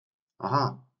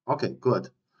Uh-huh. Okay, good.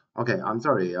 Okay, I'm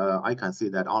sorry. I can see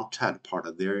that on chat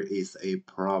part there is a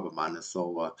problem, and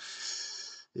so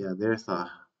yeah, there's a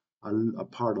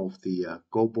part of the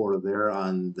Go board there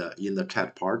and in the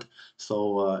chat part.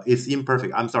 So it's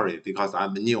imperfect. I'm sorry because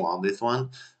I'm new on this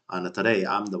one, and today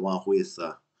I'm the one who is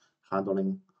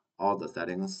handling all the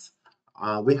settings.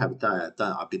 We have done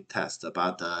a bit test,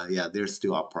 but yeah, there's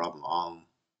still a problem on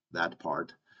that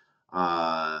part.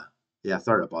 Uh, yeah,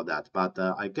 sorry about that, but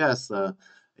I guess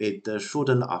it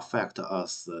shouldn't affect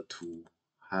us to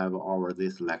have our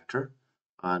this lecture,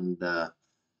 and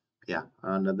yeah,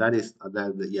 and that is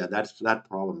that yeah that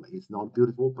problem is not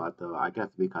beautiful, but I guess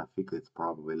we can fix it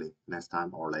probably next time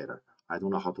or later. I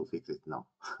don't know how to fix it now.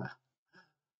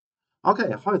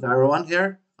 Okay, how is everyone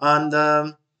here? And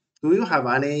do you have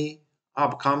any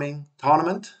upcoming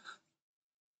tournament?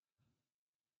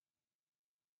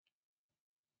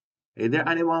 Is there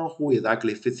anyone who is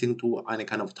actually fitting to any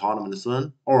kind of tournament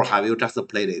soon, or have you just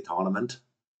played a tournament?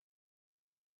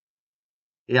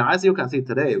 Yeah, as you can see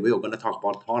today, we are going to talk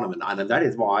about tournament, and that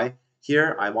is why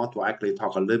here I want to actually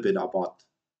talk a little bit about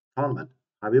tournament.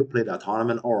 Have you played a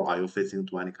tournament, or are you facing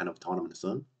to any kind of tournament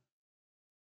soon?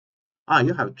 Ah,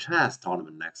 you have chess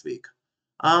tournament next week.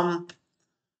 Um,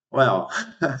 well,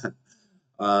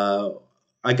 uh,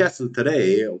 I guess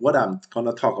today what I'm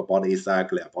gonna talk about is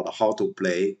actually about how to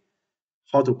play,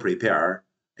 how to prepare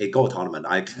a Go tournament.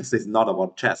 I guess it's not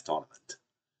about chess tournament.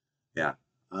 Yeah.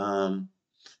 Um,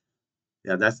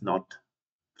 yeah, that's not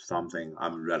something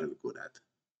I'm really good at.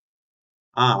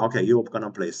 Ah, okay, you're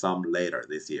gonna play some later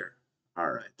this year.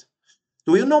 All right.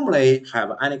 Do you normally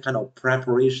have any kind of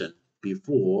preparation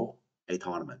before a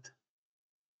tournament?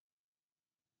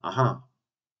 Uh-huh,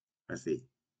 I see.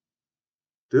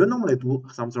 Do you normally do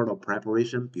some sort of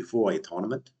preparation before a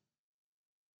tournament?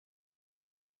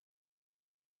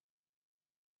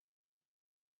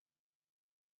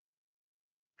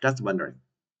 Just wondering.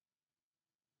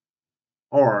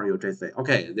 Or you just say,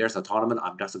 okay, there's a tournament,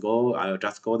 I'll just go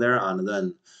there and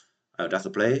then I'll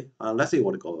just play. Let's see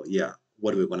what go. Yeah,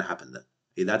 what will gonna happen then?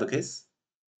 Is that the case?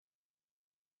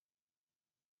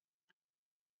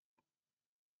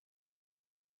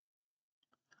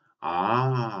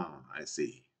 Ah, I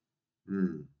see.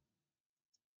 Hmm.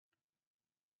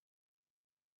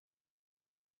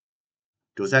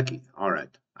 Joseki. All right.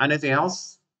 Anything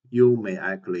else? You may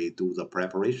actually do the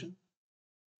preparation.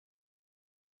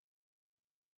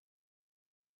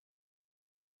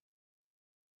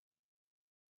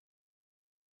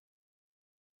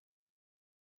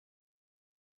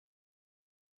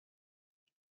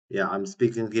 Yeah, I'm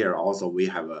speaking here. Also, we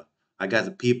have a, I guess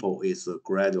people is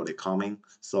gradually coming.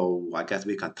 So I guess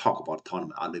we can talk about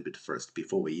tournament a little bit first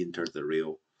before we enter the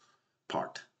real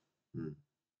part. Hmm.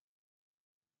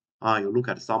 You look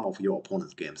at some of your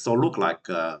opponent's games. So look like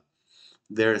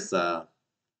there's a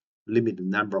limited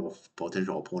number of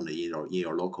potential opponents in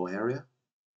your local area,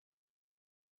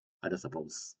 I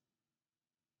suppose.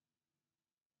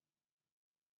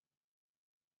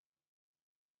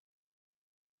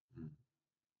 Hmm.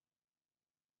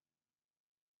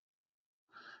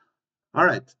 All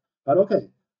right, but okay.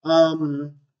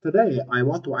 Today I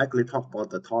want to actually talk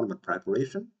about the tournament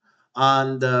preparation,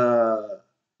 and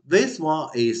this one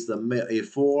is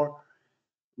for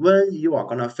when you are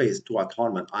gonna face to a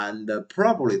tournament, and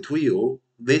probably to you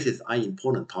this is an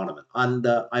important tournament. And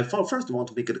I first want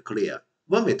to make it clear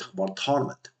when we talk about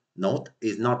tournament, note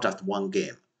is not just one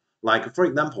game. Like for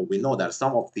example, we know that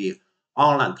some of the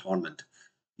online tournament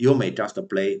you may just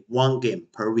play one game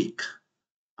per week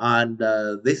and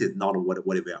this is not what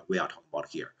we are talking about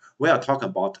here. We are talking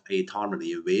about a tournament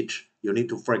in which you need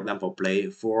to, for example, play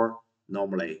for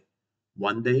normally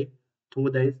 1 day, 2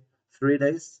 days, 3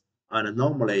 days, and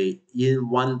normally in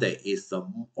 1 day is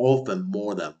often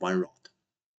more than one round.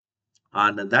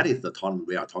 And that is the tournament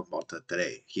we are talking about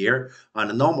today here.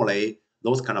 And normally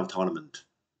those kind of tournament,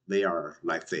 they are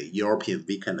like say European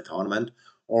weekend tournament,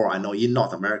 or I know in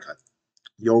North America,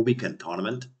 your weekend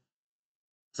tournament.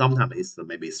 Sometimes it's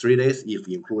maybe 3 days if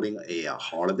including a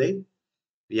holiday.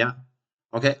 Yeah.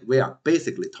 Okay. We are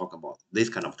basically talking about this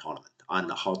kind of tournament and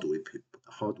how do we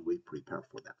prepare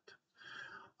for that.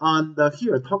 And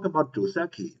here talking about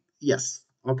Joseki. Yes.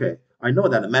 Okay. I know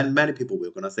that many people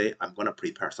will gonna say I'm gonna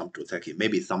prepare some Joseki,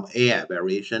 maybe some AI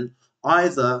variation,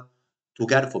 either to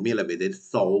get familiar with it.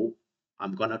 So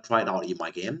I'm gonna try it out in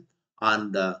my game,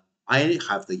 and I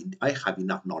have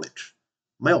enough knowledge.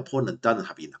 My opponent doesn't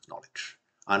have enough knowledge,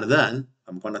 and then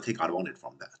I'm gonna take advantage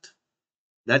from that.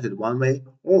 That is one way.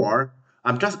 Or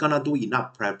I'm just gonna do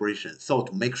enough preparation so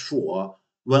to make sure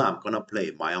when I'm gonna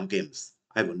play my own games,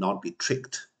 I will not be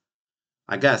tricked.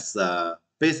 I guess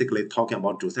basically talking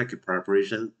about Joseki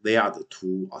preparation, they are the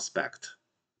two aspects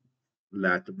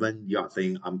that when you are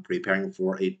saying I'm preparing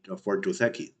for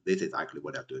Joseki, this is actually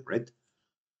what I'm doing, right?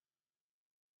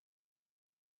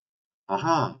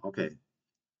 Aha, okay.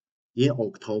 In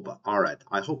October. All right.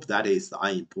 I hope that is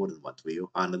an important one to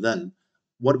you. And then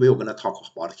what we're gonna talk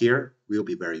about here will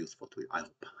be very useful to you, I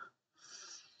hope.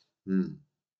 Hmm.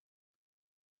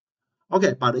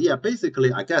 Okay, but yeah,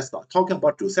 basically, I guess talking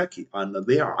about Joseki, and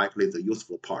they are actually the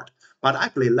useful part. But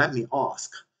actually, let me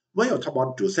ask, when you talk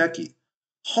about Joseki,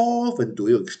 how often do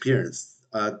you experience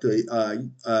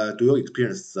do you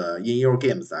experience in your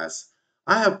games as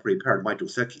I have prepared my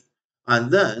Joseki, and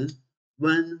then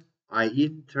when I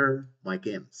enter my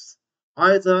games,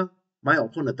 either my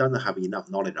opponent doesn't have enough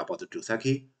knowledge about the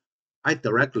Joseki, I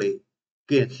directly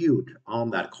get huge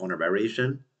on that corner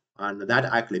variation, and that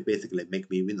actually basically make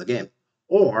me win the game.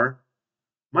 Or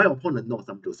my opponent knows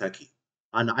some Joseki,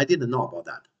 and I didn't know about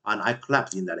that, and I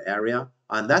collapsed in that area,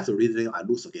 and that's the reason I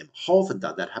lose the game. How often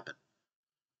does that happen?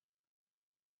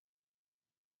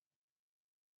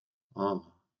 Oh,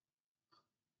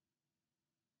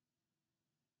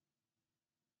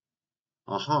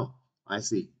 uh-huh, I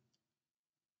see.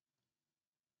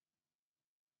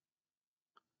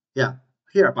 Yeah,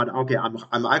 here, but okay,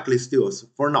 I'm actually still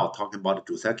for now talking about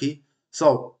Joseki.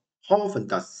 So how often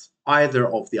does either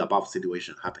of the above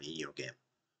situation happen in your game?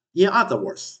 In other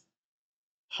words,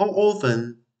 how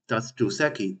often does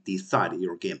Joseki decide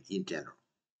your game in general?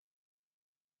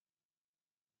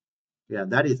 Yeah,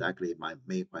 that is actually my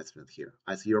main question here.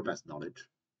 As your best knowledge.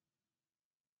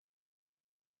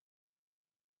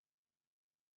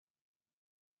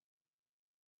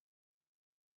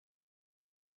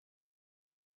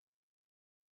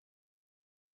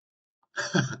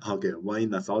 Okay, one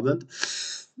in a thousand.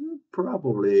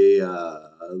 Probably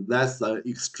that's an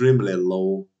extremely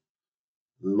low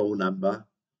number.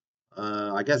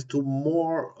 I guess to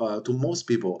most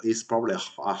people it's probably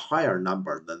a higher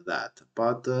number than that,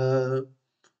 but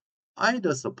I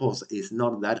don't suppose it's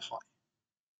not that high.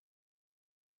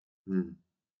 Hmm.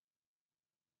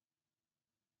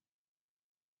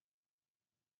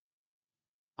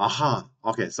 Aha.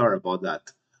 Okay, sorry about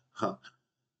that. Huh.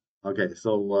 Okay,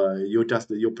 so you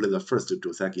play the first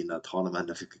Joseki in a tournament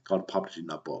that got published in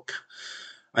a book.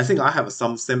 I think I have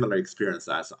some similar experience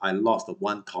as I lost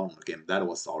one tournament game that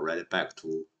was already back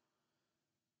to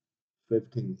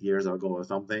 15 years ago or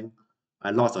something.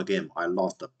 I lost a game. I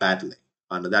lost badly.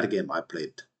 And that game I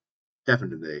played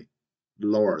definitely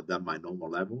lower than my normal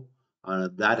level.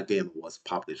 And that game was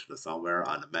published somewhere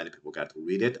and many people got to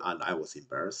read it and I was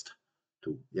embarrassed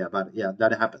too. Yeah, but yeah,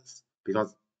 that happens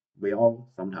because we all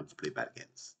sometimes play bad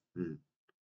games. Mm.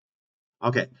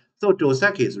 Okay, so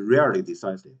Joseki is rarely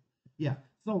decisive. Yeah,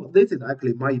 so this is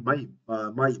actually my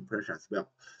impression as well.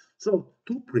 So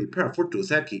to prepare for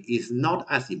Joseki is not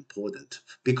as important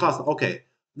because okay,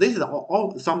 this is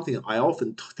all something I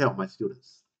often tell my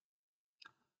students.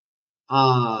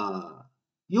 Uh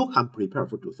you can prepare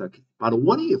for Joseki, but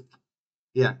what if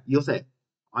yeah you say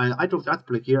I just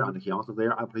play here and he also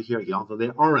there, I play here, he also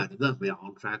there. All right, then we are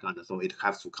on track, and so it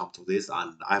has to come to this,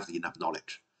 and I have enough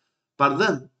knowledge. But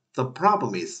then the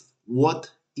problem is,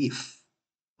 what if?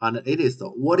 And it is the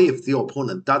what if the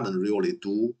opponent doesn't really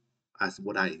do as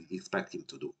what I expect him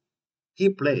to do? He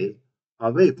play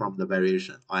away from the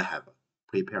variation I have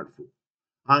prepared for.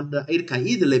 And it can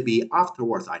easily be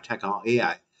afterwards I check on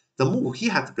AI. The move he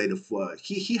has played for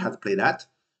he has played at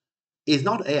is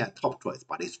not AI top choice,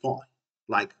 but it's fine.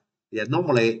 Like yeah,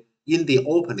 normally in the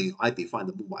opening, I define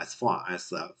the move as far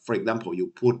as, for example, you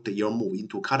put your move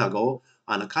into Katago,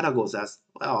 and Katago says,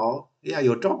 well, yeah,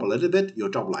 you drop a little bit, you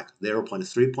drop like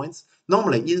 0.3 points.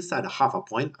 Normally, inside half a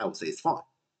point, I would say it's fine,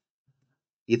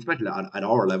 especially at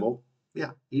our level.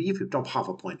 Yeah, if you drop half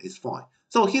a point, it's fine.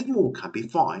 So his move can be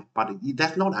fine, but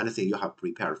that's not anything you have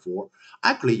prepared for.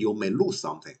 Actually, you may lose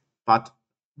something, but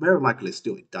very likely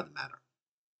still it doesn't matter.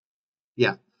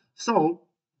 Yeah. So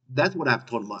that's what I've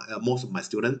told most of my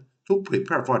students to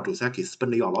prepare for a Joseki,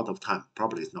 spending a lot of time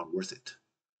probably is not worth it.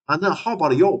 And then how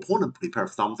about your opponent prepare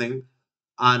something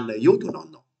and you do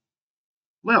not know?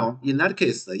 Well, in that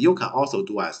case, you can also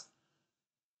do as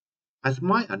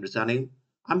my understanding,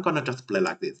 I'm gonna just play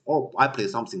like this, or I play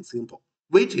something simple,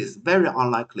 which is very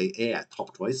unlikely AI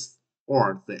top choice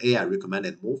or the AI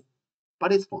recommended move,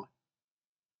 but it's fine.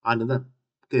 And then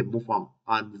okay move on,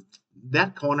 and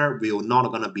that corner will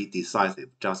not gonna be decisive,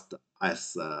 just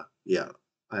as yeah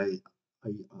i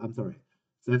I'm sorry,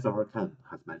 Cesar Khan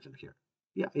has mentioned here.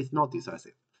 Yeah, it's not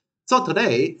decisive. So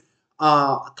today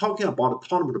talking about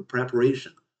tournament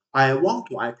preparation, I want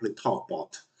to actually talk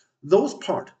about those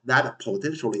parts that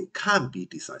potentially can be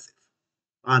decisive.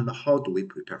 And how do we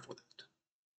prepare for that?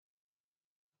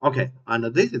 Okay, and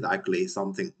this is actually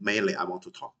something mainly I want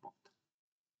to talk about.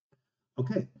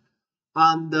 Okay,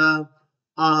 and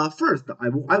first I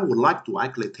would like to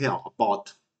actually tell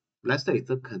about, let's say,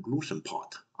 the conclusion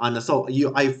part. And so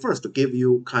I first give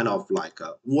you kind of like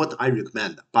what I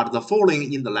recommend, but the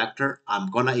following in the lecture I'm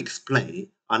gonna explain,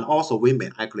 and also we may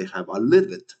actually have a little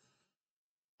bit,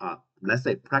 let's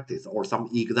say, practice or some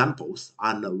examples,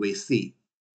 and we see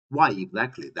why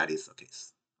exactly that is the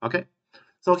case. Okay,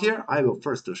 so here I will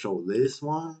first show this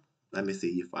one. Let me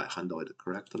see if I handle it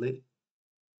correctly.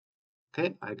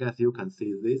 Okay, I guess you can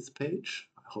see this page.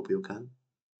 I hope you can.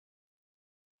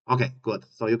 Okay, good.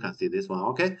 So you can see this one.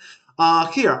 Okay.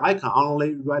 Here I can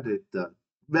only write it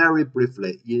very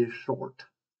briefly in short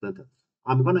sentence.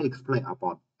 I'm gonna explain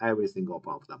about every single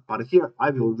one of them. But here I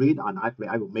will read and actually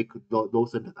I will make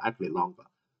those sentences actually longer.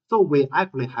 So we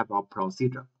actually have a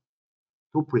procedure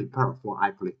to prepare for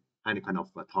actually any kind of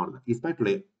a tournament,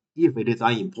 especially if it is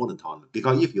an important tournament.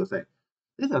 Because if you say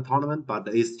it's a tournament, but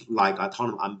it's like a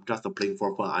tournament I'm just playing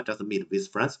for fun, I just meet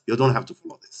with friends, you don't have to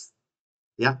follow this.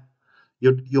 Yeah,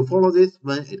 you follow this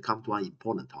when it comes to an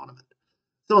important tournament.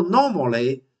 So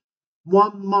normally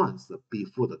 1 month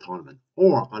before the tournament,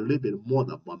 or a little bit more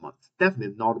than 1 month,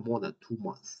 definitely not more than 2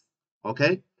 months.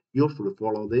 Okay, you should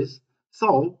follow this.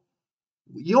 So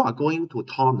you are going to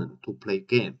tournament to play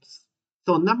games.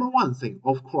 So number one thing,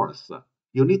 of course,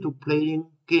 you need to playing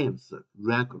games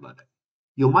regularly.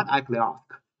 You might actually ask,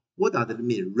 what does it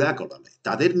mean regularly?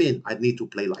 Does it mean I need to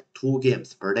play like 2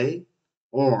 games per day?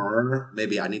 Or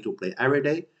maybe I need to play every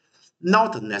day?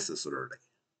 Not necessarily.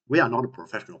 We are not a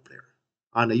professional player.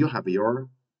 And you have your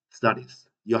studies,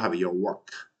 you have your work.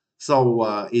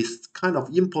 So it's kind of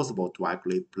impossible to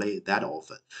actually play that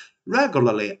often.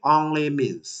 Regularly only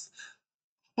means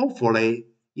hopefully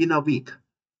in a week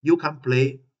you can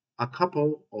play a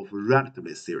couple of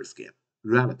relatively serious games.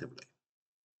 Relatively.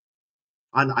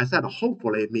 And I said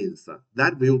hopefully means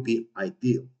that will be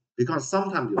ideal. Because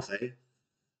sometimes you say,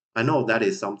 I know that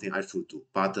is something I should do,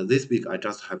 but this week I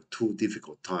just have too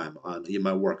difficult time and in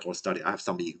my work or study. I have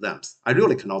some exams. I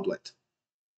really cannot do it.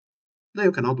 No,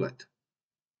 you cannot do it.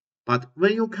 But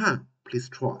when you can, please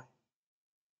try.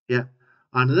 Yeah.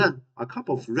 And then a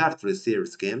couple of relatively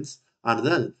serious games, and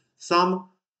then some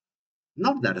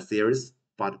not that serious,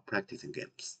 but practicing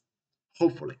games.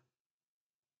 Hopefully.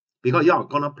 Because you are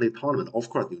gonna play tournament, of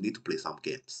course you need to play some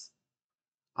games.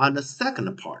 And the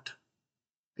second part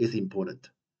is important.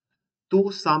 Do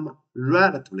some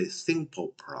relatively simple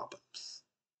problems.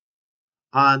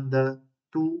 And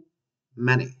do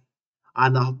many.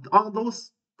 And on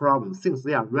those problems, since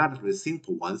they are relatively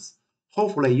simple ones,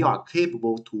 hopefully you are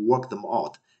capable to work them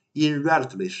out in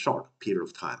relatively short period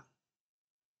of time.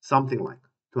 Something like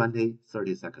 20,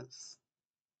 30 seconds.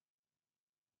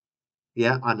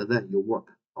 Yeah, and then you work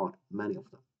out many of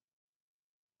them.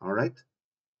 All right.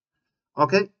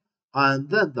 Okay. And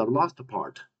then the last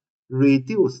part,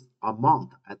 reduce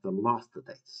amount at the last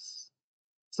days.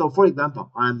 So for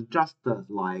example, I'm just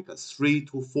like 3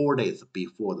 to 4 days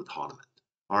before the tournament.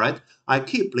 All right. I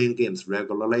keep playing games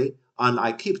regularly and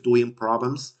I keep doing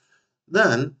problems.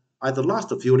 Then at the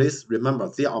last few days, remember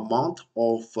the amount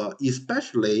of,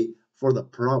 especially for the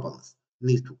problems,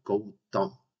 needs to go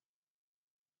down.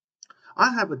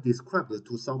 I have described it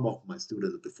to some of my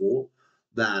students before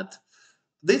that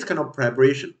this kind of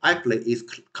preparation actually is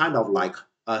kind of like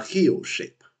a hill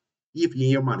shape. If in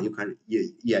your mind you can,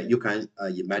 yeah, you can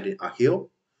imagine a hill.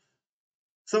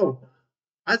 So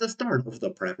at the start of the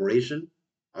preparation,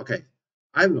 okay,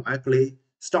 I will actually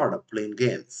start playing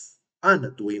games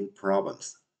and doing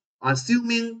problems,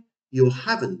 assuming you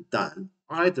haven't done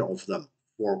either of them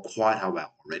for quite a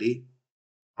while already.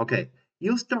 Okay,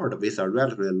 you start with a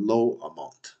relatively low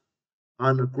amount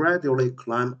and gradually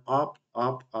climb up,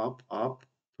 up, up, up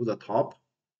to the top.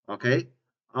 Okay,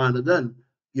 and then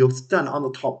you stand on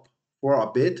the top for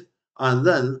a bit, and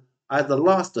then at the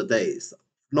last days,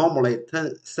 normally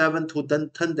 7 to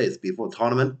 10 days before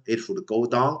tournament, it should go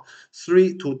down.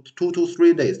 2 to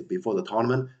 3 days before the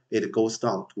tournament, it goes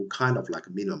down to kind of like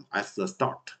minimum at the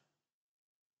start.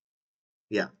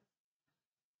 Yeah.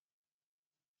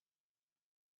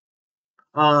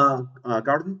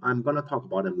 Garden, I'm gonna talk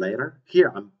about it later.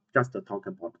 Here, I'm just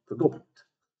talking about the go part.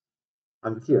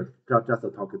 I'm here just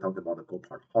talking about the go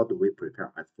part. How do we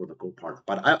prepare as for the go part?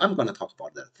 But I'm gonna talk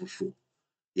about that for sure.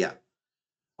 Yeah.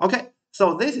 Okay.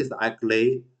 So this is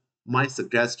actually my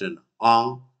suggestion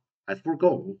on as for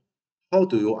go. How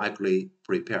do you actually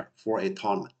prepare for a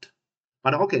tournament?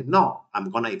 But okay, now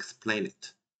I'm gonna explain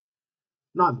it.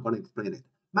 Now I'm gonna explain it.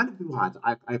 Many people have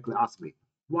actually asked me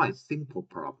why simple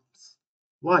problems.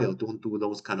 Why you don't do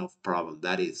those kind of problem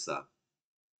that is,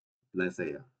 let's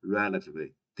say,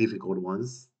 relatively difficult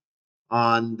ones,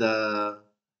 and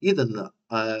even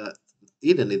uh,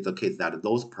 even it's the case that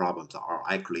those problems are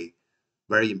actually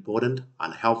very important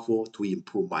and helpful to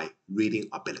improve my reading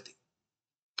ability.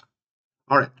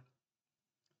 All right.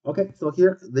 Okay. So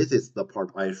here, this is the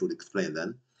part I should explain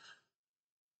then.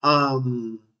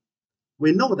 Um,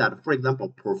 we know that, for example,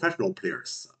 professional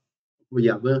players,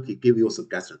 yeah, when he give you a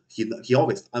suggestion, he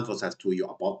always emphasizes to you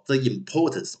about the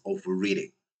importance of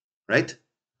reading, right?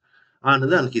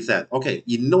 And then he said, okay,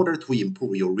 in order to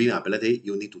improve your reading ability,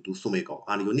 you need to do sumiko,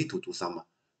 and you need to do some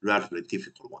relatively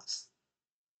difficult ones.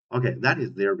 Okay, that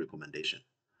is their recommendation.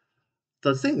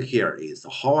 The thing here is,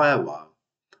 however,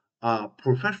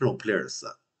 professional players,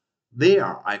 they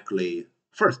are actually,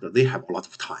 first, they have a lot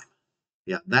of time.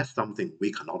 Yeah, that's something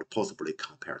we cannot possibly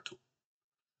compare to.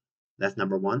 That's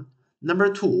number one.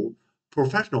 Number two,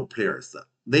 professional players,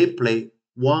 they play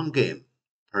one game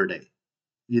per day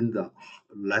in the,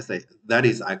 let's say, that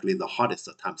is actually the hardest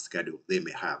time schedule they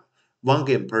may have. One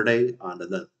game per day and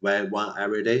then one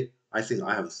every day. I think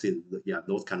I have seen, yeah,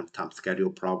 those kind of time schedule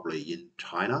probably in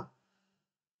China,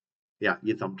 yeah,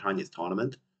 in some Chinese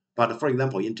tournament. But for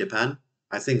example, in Japan,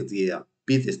 I think the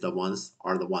busiest ones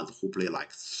are the ones who play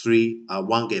like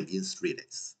one game in 3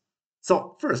 days.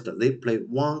 So first, they play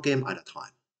one game at a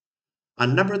time.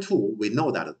 And number two, we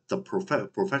know that the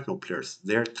professional players,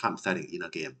 their time setting in a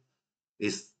game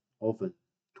is often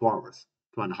 2 hours,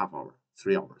 2.5 hours,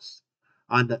 3 hours.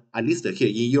 And at least here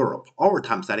in Europe, our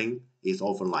time setting is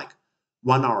often like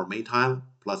 1 hour main time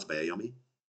plus Bayomi,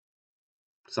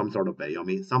 some sort of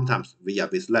Bayomi. Sometimes we have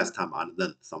this less time and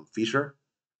then some Fisher.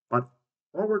 But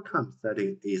our time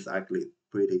setting is actually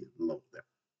pretty low there.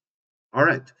 All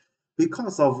right.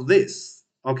 Because of this,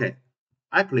 okay,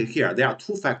 actually here there are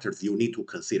two factors you need to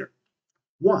consider.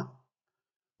 One,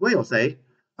 will say,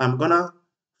 I'm gonna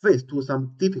face to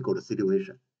some difficult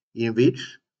situation in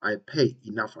which I pay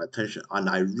enough attention and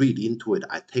I read into it.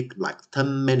 I take like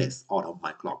 10 minutes out of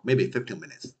my clock, maybe 15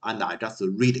 minutes, and I just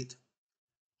read it.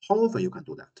 How often you can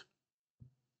do that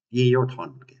in your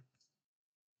tournament game?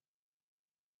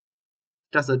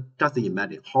 Just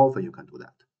imagine how often you can do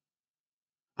that.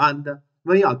 And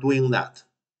when you are doing that,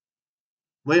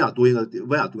 when you are doing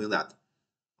that,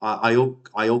 are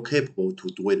you capable to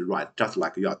do it right, just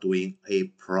like you are doing a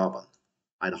problem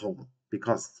at home?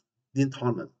 Because in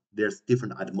tournament, there's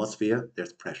different atmosphere,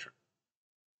 there's pressure.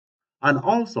 And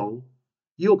also,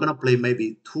 you're gonna play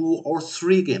maybe 2 or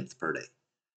 3 games per day.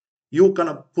 You're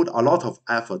gonna put a lot of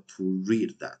effort to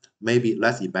read that. Maybe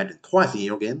let's imagine twice in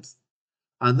your games.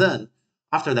 And then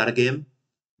after that game,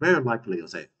 very likely you'll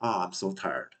say, I'm so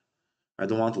tired. I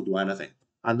don't want to do anything.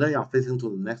 And then you're facing to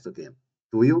the next game.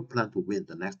 Do you plan to win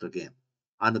the next game?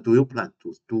 And do you plan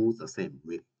to do the same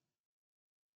reading?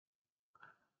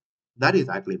 That is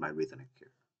actually my reasoning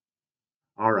here.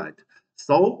 All right.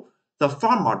 So the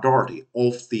far majority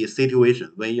of the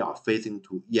situation when you are facing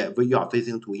to, yeah, when you are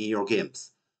facing to in your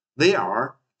games, they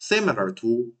are similar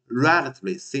to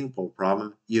relatively simple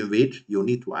problem in which you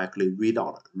need to actually read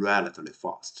out relatively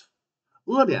fast.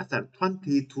 Earlier I said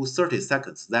 20 to 30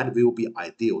 seconds, that will be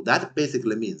ideal. That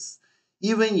basically means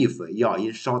even if you are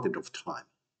in shortage of time,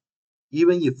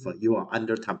 even if you are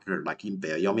under temperature like in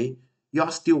Bayomi, you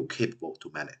are still capable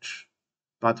to manage.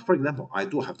 But for example, I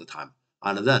do have the time,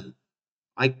 and then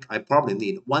I probably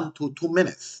need 1 to 2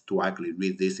 minutes to actually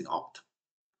read this thing out.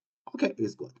 Okay,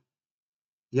 it's good.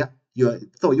 Yeah,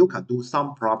 so you can do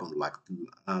some problem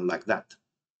like that,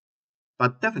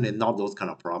 but definitely not those kind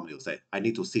of problem you say I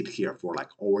need to sit here for like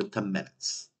over 10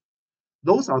 minutes.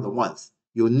 Those are the ones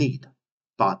you need,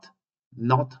 but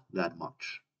not that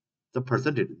much. The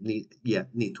percentage need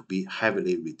to be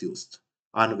heavily reduced,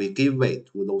 and we give way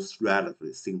to those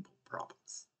relatively simple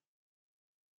problems.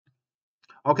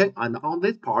 Okay, and on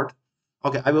this part,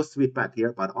 okay, I will switch back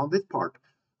here, but on this part,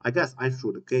 I guess I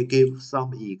should give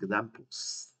some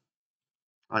examples.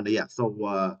 And yeah,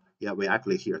 so yeah, we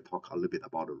actually here talk a little bit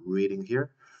about reading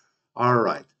here. All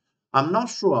right, I'm not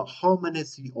sure how many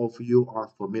of you are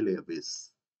familiar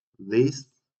with this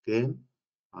game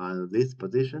and this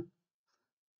position.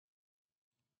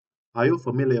 Are you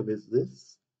familiar with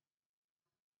this?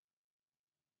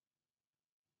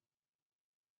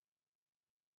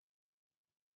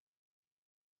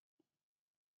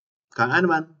 Can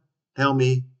anyone tell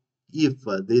me if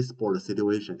this board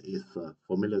situation is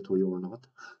familiar to you or not?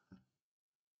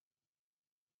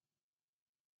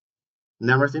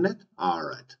 Never seen it? All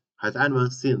right. Has anyone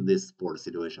seen this board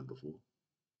situation before?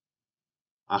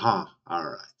 Aha, all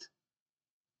right.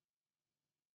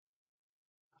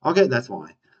 Okay, that's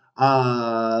fine.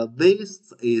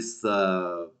 This is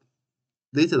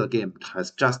a game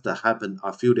has just happened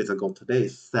a few days ago. Today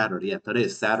is Saturday. Yeah, today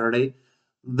is Saturday.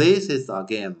 This is a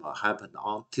game happened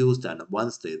on Tuesday and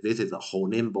Wednesday. This is a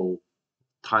Honimbo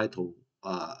title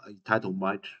title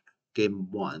match game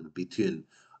one between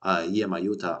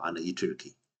Yamayuta and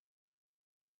Ichiriki.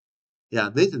 Yeah,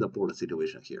 this is the board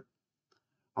situation here.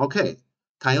 Okay,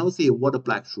 can you see what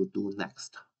black should do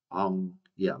next?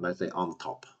 Yeah, let's say on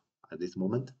top at this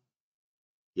moment.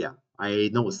 Yeah, I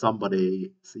know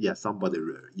somebody. Yeah, somebody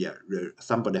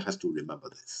has to remember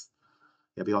this.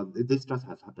 Yeah, because this just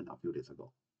has happened a few days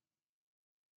ago.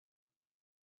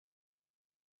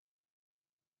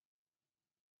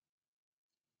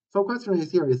 So question is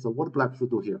here is what black should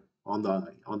do here on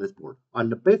this board.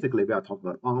 And basically we are talking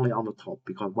about only on the top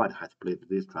because white has played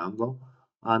this triangle.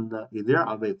 And is there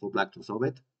a way for black to solve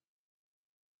it?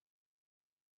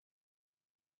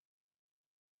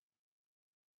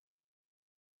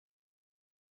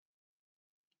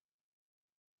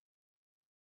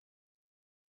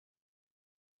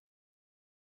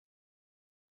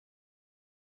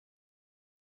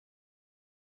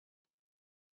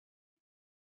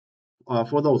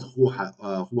 For those who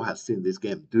have seen this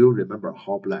game, do you remember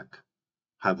how black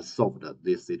have solved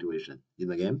this situation in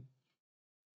the game?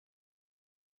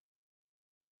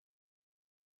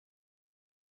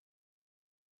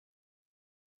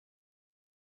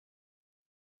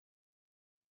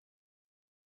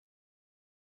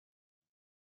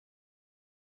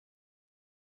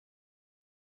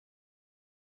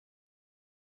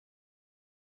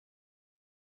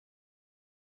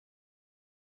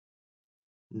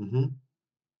 Mm-hmm.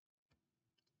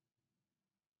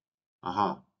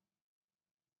 Aha.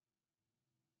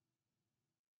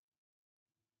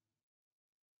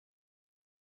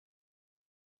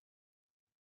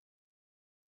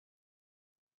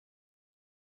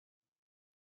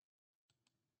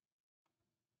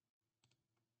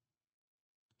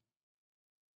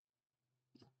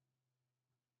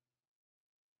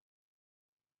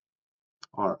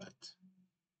 All right.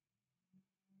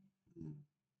 Mm.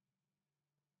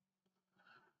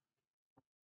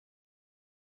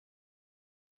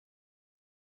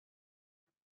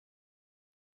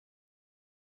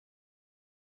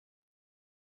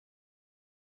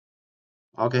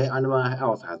 Okay. Anyone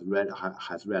else has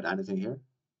read anything here?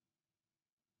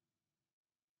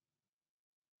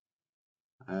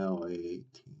 L18.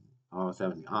 Oh,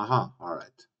 17. Aha. All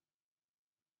right.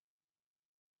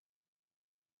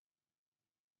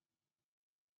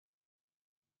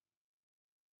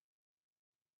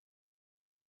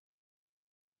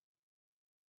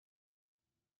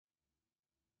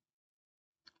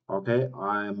 Okay,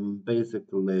 I'm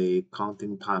basically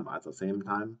counting time at the same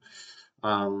time.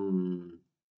 Um,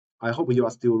 I hope you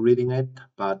are still reading it,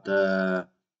 but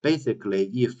basically,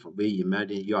 if we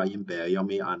imagine you are in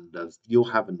Miami and you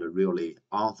haven't really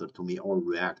answered to me or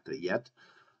reacted yet,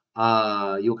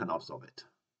 you cannot solve it.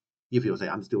 If you say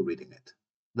I'm still reading it,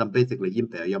 then basically in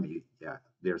Miami, yeah,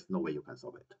 there's no way you can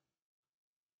solve it.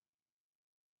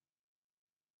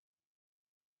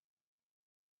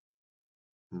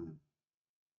 Hmm.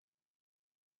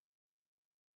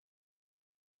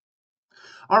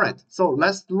 All right, so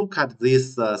let's look at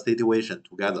this situation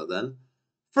together then.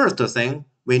 First thing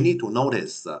we need to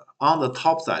notice on the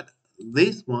top side,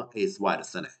 this one is white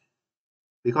center.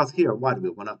 Because here white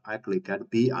will gonna actually get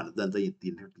B and then the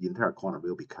entire corner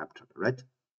will be captured, right?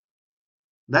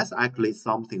 That's actually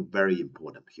something very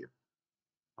important here.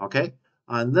 Okay,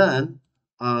 and then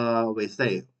we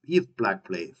say if black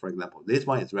play, for example, this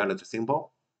one is relatively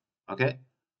simple. Okay,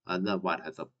 and then white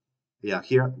has a yeah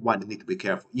here white need to be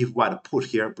careful. If white push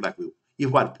here, black will. If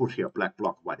white push here, black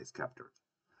block, white is captured.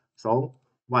 So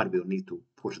white will need to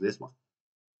push this one.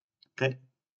 Okay,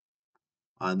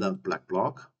 and then black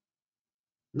block.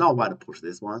 Now white push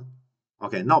this one.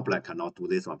 Okay, now black cannot do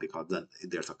this one because then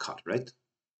there's a cut, right?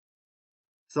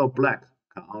 So black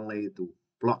can only do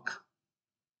block.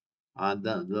 And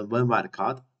then when white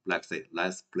cut, black say,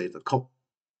 let's play the code.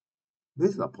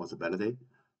 This is a possibility.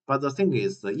 But the thing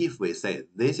is, if we say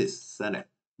this is Senate,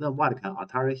 then white can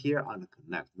attack here and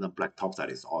connect. Then black topside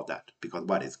is all that because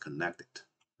white is connected,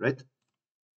 right?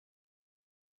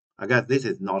 I guess this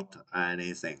is not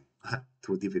anything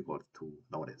too difficult to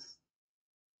notice.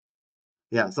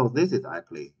 Yeah, so this is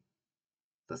actually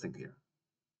the thing here.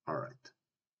 All right.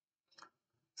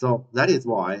 So that is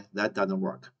why that doesn't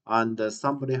work. And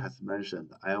somebody has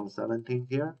mentioned L17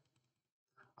 here.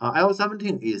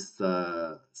 L17 is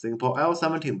simple.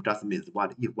 L17 just means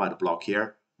white if white block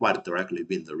here, white directly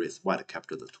win the race, white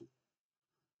capture the two.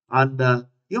 And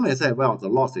you may say, well, the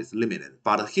loss is limited.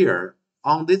 But here,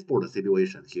 on this board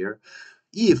situation here,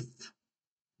 if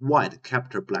white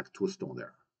capture black 2 stone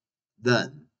there,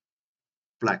 then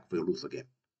black will lose the game.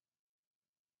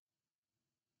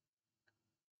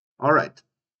 All right,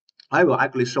 I will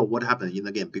actually show what happened in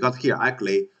the game because here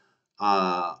actually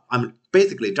I'm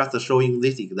basically just showing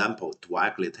this example to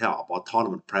actually tell about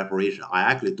tournament preparation. I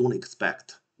actually don't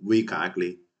expect we can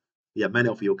actually, yeah, many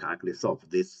of you can actually solve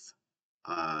this,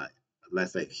 uh,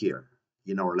 let's say here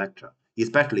in our lecture,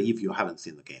 especially if you haven't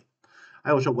seen the game.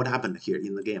 I will show what happened here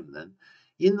in the game then.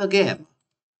 In the game,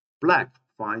 black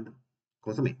find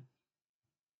Kosumi.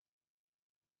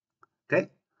 Okay,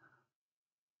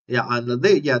 yeah, and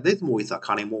this move is a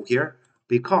cunning move here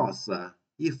because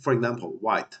if, for example,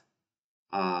 white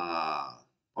uh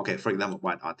okay, for example,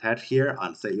 white attach here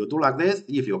and say you do like this.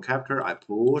 If you capture, I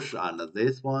push, and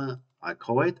this one I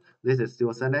call it. This is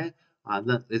still Sunday, and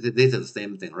then this is the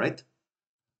same thing, right?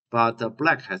 But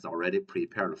black has already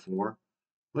prepared for.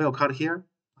 We'll cut here.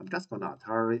 I'm just gonna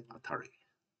Atari,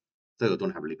 so you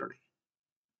don't have liberty.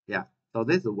 Yeah, so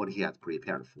this is what he has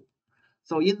prepared for.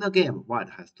 So in the game, white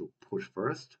has to push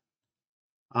first,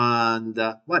 and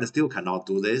white still cannot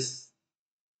do this.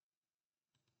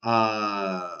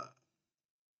 Uh,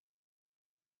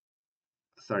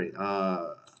 sorry.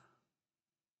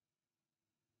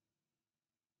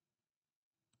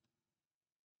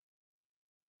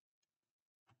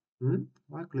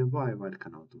 Actually, why white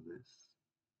cannot do this?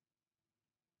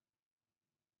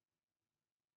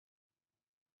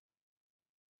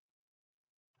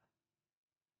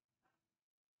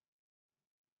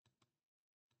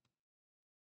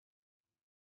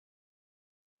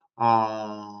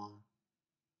 Uh,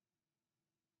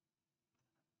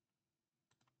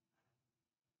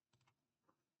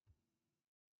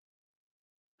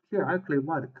 Here actually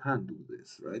white can do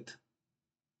this, right?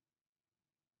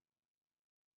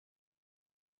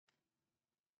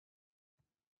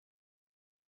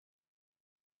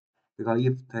 Because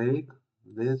if take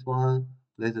this one,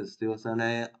 this is still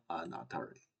Sunday and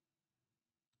Atari.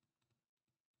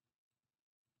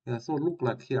 Yeah, so look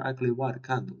like here actually white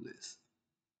can do this.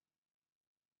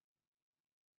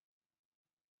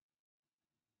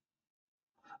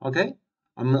 Okay,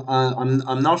 I'm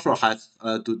not sure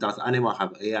does anyone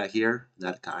have AI here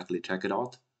that can actually check it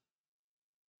out?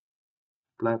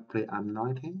 Black play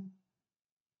M19.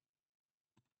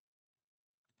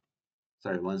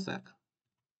 Sorry, one sec.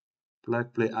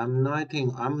 Black play I'm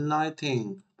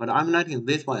 19, but I'm 19.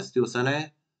 This one is still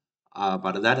Sunday.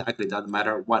 But that actually doesn't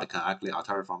matter. White can actually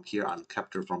attack from here and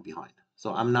capture from behind.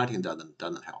 So I'm 19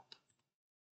 doesn't help,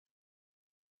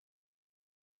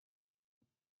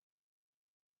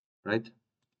 right?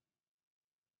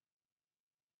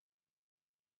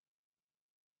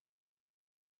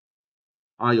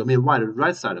 You mean white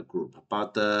right side group,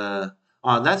 but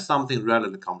that's something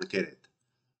relatively complicated.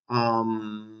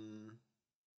 Um,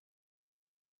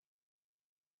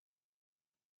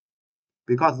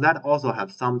 because that also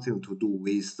has something to do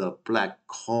with the black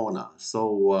corner.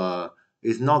 So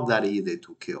it's not that easy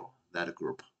to kill that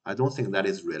group. I don't think that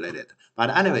is related.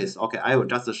 But anyways, okay, I will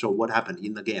just show what happened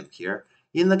in the game here.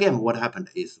 In the game, what happened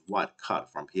is white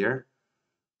cut from here,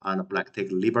 and black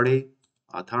take liberty,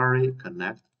 Atari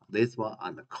connect this one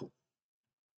and code.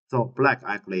 So black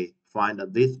actually find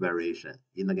this variation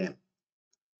in the game,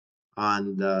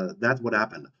 and that's what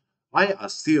happened. I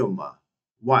assume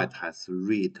white has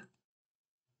read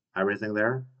everything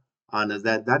there, and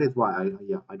that is why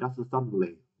I just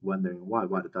suddenly wondering why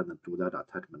white doesn't do that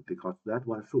attachment because that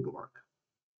one should work.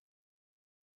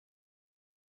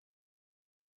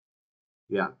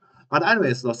 Yeah, but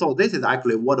anyways, so this is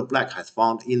actually what black has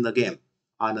found in the game,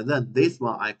 and then this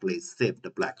one actually saved the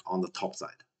black on the top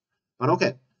side. But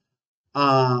okay,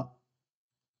 uh,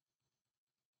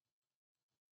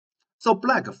 so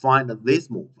black find this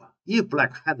move. If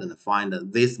black hadn't find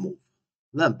this move,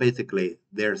 then basically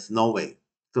there's no way.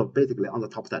 So basically on the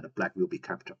top side, black will be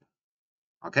captured.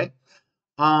 Okay.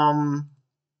 Um,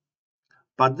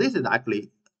 but this is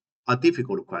actually a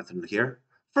difficult question here.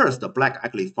 First, black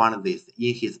actually found this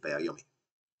in his Bayayumi.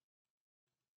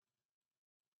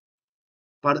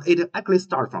 But it actually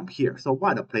starts from here. So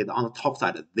white played on the top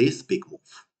side this big move.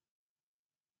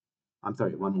 I'm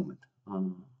sorry, one moment.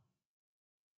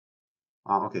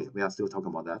 Okay, we are still talking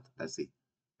about that. Let's see.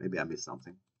 Maybe I missed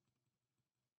something.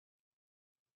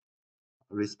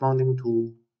 Responding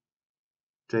to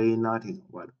J19,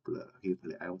 what he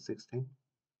played L16,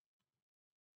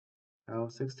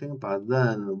 L16, but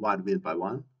then white win by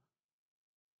one.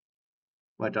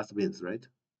 White just wins, right?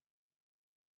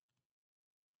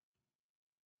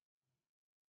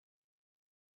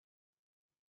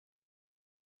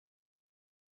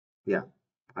 Yeah.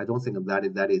 I don't think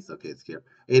that is the case here.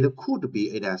 It could be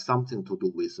it has something to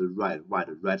do with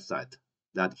the red side.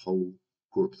 That whole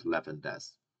group's left and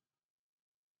death.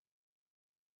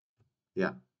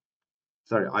 Yeah.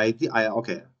 Sorry,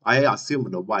 okay. I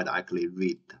assumed the white actually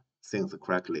read things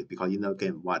correctly because in the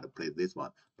game white played this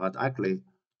one. But actually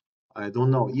I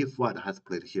don't know if white has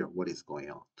played here, what is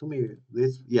going on. To me,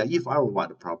 this yeah, if I were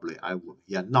white probably I would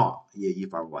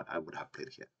if I were white I would have played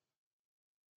here.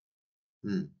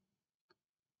 Hmm.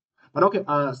 But okay,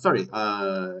 sorry,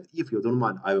 if you don't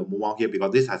mind, I will move on here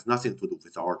because this has nothing to do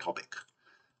with our topic.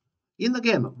 In the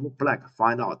game, black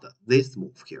find out this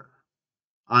move here,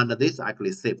 and this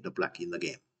actually saved black in the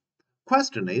game.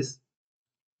 Question is,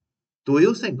 do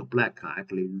you think black can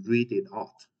actually read it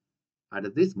out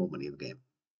at this moment in the game?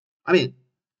 I mean,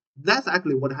 that's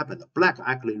actually what happened. Black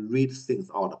actually reads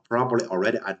things out probably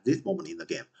already at this moment in the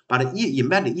game. But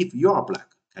imagine if you are black,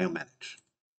 can you manage?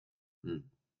 Hmm.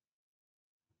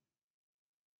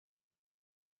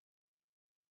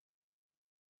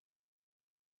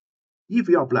 If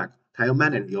you're black, can you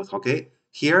manage yours? Okay,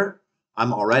 here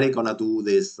I'm already gonna do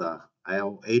this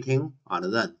L18,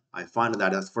 and then I find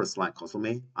that as first line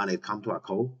Kosumi, and it come to a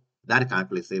call that can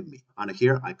actually save me. And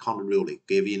here I can't really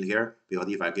give in here because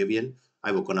if I give in,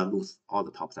 I will gonna lose all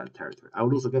the top side territory. I will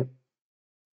lose again.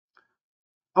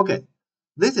 Okay,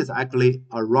 this is actually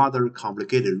a rather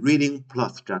complicated reading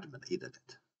plus judgment, isn't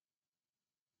it?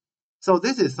 So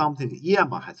this is something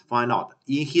Iyama has found out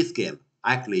in his game,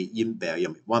 actually in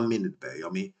Belgium, 1 minute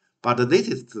Belgium. But this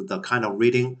is the kind of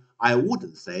reading I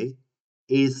wouldn't say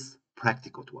is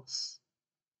practical to us.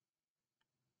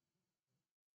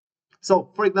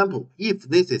 So, for example, if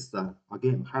this is a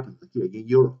game happens here in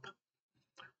Europe,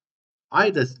 I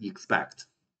just expect,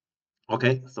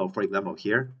 okay, so for example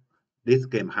here, this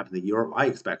game happens in Europe, I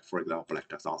expect, for example, black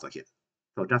just answer here.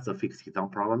 So just to fix his own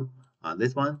problem on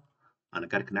this one, and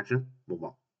get a connection, move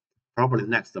on. Probably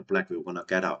next the black will gonna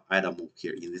get a add a move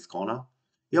here in this corner.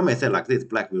 You may say like this,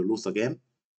 black will lose the game.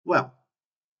 Well,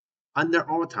 under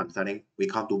our time setting, we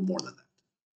can't do more than that.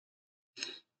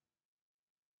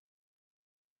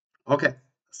 Okay,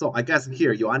 so I guess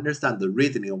here you understand the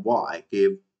reasoning of why I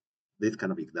gave this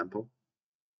kind of example.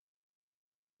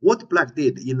 What black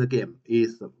did in the game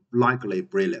is likely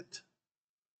brilliant.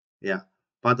 Yeah,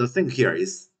 but the thing here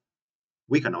is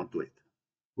we cannot do it.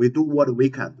 We do what we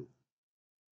can do.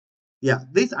 Yeah,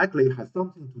 this actually has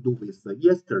something to do with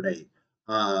yesterday.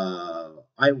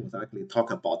 I was actually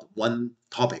talking about one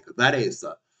topic that is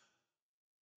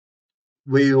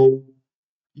will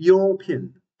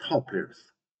European top players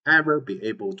ever be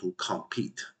able to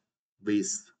compete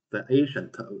with the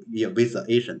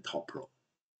Asian top pro?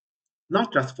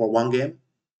 Not just for one game,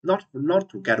 not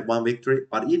to get one victory,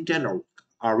 but in general,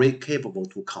 are we capable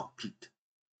to compete?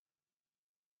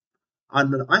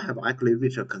 And I have actually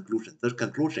reached a conclusion. The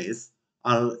conclusion is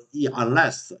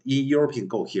unless in European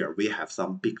Go here we have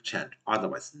some big change,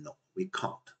 otherwise no, we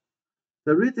can't.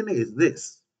 The reason is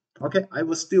this. Okay, I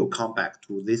will still come back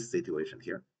to this situation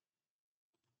here.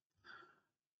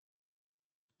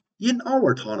 In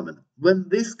our tournament, when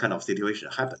this kind of situation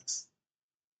happens,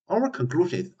 our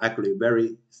conclusion is actually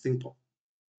very simple.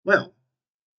 Well,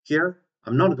 here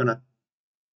I'm not gonna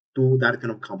do that kind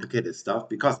of complicated stuff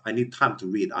because I need time to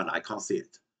read and I can't see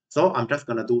it. So I'm just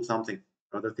gonna do something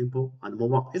rather simple and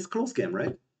move on. It's close game,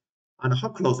 right? And how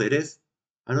close it is,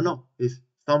 I don't know. It's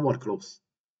somewhat close.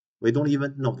 We don't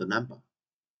even know the number.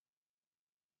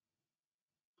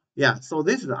 Yeah, so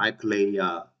this is actually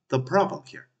the problem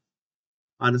here.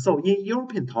 And so in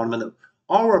European tournament,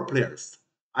 our players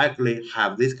actually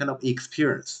have this kind of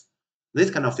experience,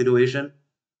 this kind of situation.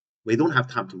 We don't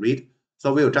have time to read,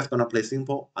 so we're just gonna play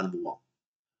simple and move on.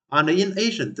 And in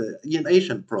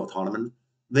Asian pro tournament,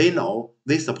 they know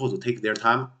they're supposed to take their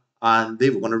time and they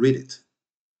were gonna read it.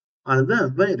 And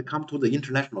then when it comes to the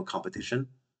international competition,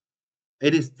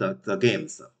 it is the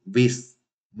games with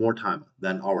more time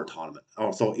than our tournament.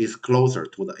 Also, it's closer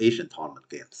to the Asian tournament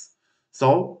games.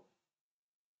 So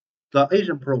the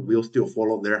Asian pro will still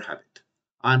follow their habit,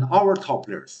 and our top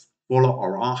players follow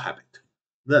our own habit.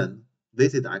 Then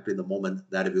this is actually the moment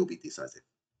that will be decisive.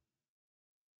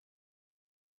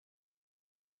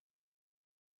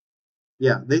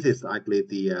 Yeah, this is actually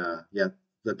the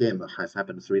game has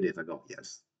happened 3 days ago.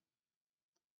 Yes.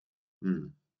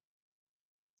 Mm.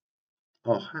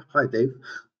 Oh, hi, Dave.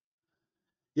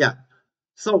 Yeah.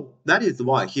 So that is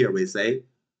why here we say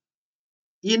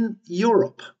in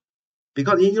Europe,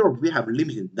 because in Europe we have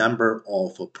limited number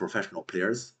of professional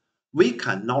players, we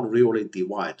cannot really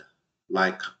divide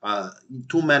like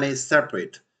too many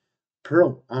separate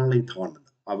pro only tournament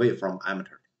away from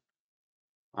amateur.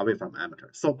 away from amateur.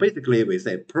 So basically, we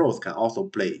say pros can also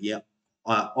play in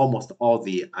almost all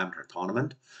the amateur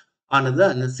tournament. And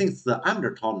then, since the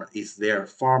amateur tournament is their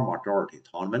far majority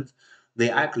tournament, they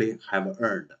actually have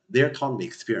earned their tournament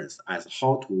experience as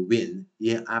how to win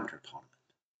in amateur tournament.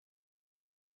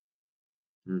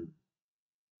 Mm.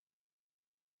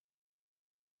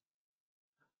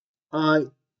 Uh,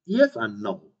 yes and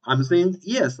no. I'm saying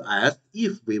yes as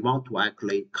if we want to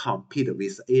actually compete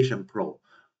with Asian Pro,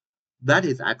 that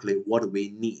is actually what we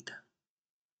need.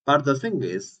 But the thing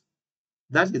is,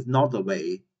 that is not the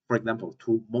way, for example,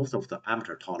 to most of the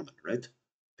amateur tournament, right?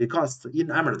 Because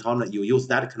in amateur tournament, you use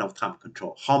that kind of time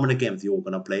control. How many games you're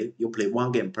gonna play? You play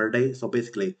one game per day. So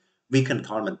basically, weekend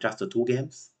tournament just two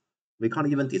games. We can't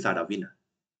even decide a winner.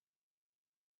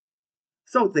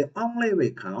 So the only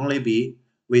way can only be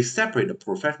we separate the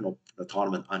professional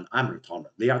tournament and amateur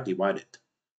tournament. They are divided.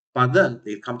 But then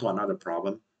it come to another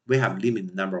problem. We have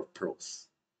limited number of pros.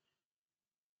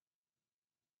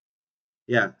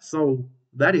 Yeah, so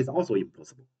that is also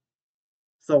impossible.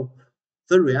 So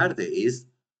the reality is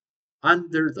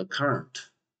under the current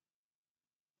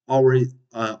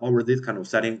over this kind of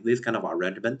setting, this kind of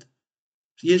arrangement,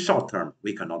 in short term,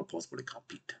 we cannot possibly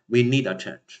compete. We need a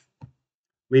change.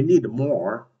 We need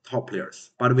more top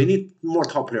players, but we need more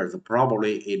top players.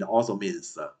 Probably it also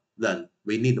means then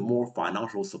we need more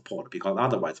financial support because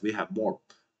otherwise we have more,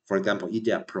 for example,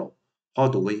 EJ Pro. How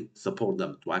do we support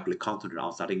them to actually concentrate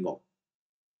on setting goal?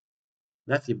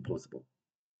 That's impossible.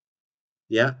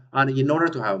 Yeah, and in order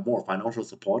to have more financial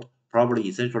support, probably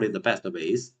essentially the best way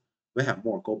is we have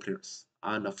more Go players.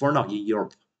 And for now in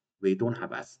Europe, we don't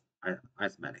have as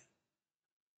many.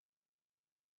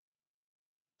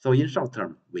 So in short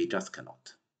term, we just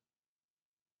cannot.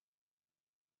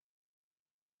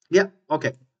 Yeah,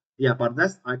 okay. Yeah, but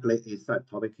that's actually a side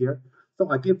topic here. So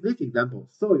I give this example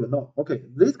so you know, okay,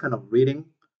 this kind of reading,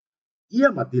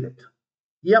 Irma did it.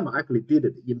 Irma actually did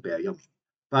it in Belgium.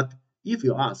 But if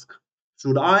you ask,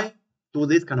 should I do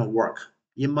this kind of work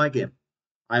in my game?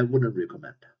 I wouldn't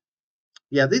recommend.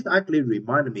 Yeah, this actually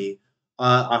reminded me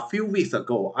a few weeks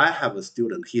ago, I have a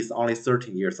student, he's only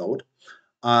 13 years old,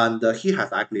 and he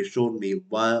has actually shown me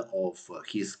one of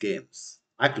his games.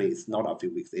 Actually, it's not a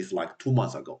few weeks, it's like 2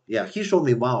 months ago. Yeah, he showed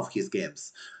me one of his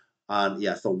games. And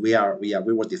yeah, so we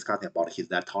were discussing about his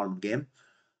that tournament game.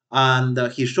 And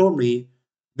he showed me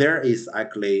there is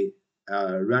actually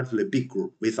a relatively big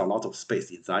group with a lot of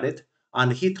space inside it.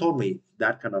 And he told me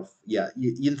that kind of, yeah,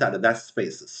 inside that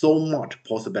space, so much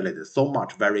possibility, so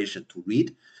much variation to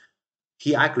read.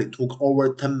 He actually took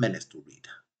over 10 minutes to read.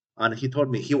 And he told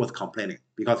me he was complaining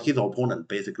because his opponent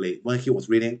basically, when he was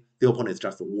reading, the opponent is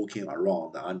just walking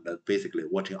around and basically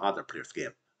watching other players'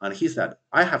 game. And he said,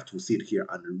 I have to sit here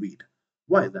and read.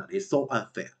 Why is that? It's so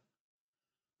unfair.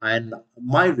 And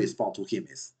my response to him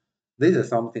is, this is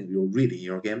something you read in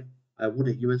your game. I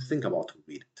wouldn't even think about to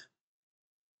read it.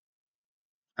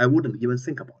 I wouldn't even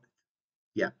think about it.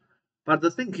 Yeah. But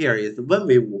the thing here is when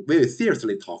we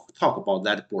seriously talk about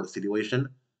that board situation,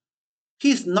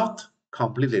 he's not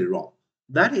completely wrong.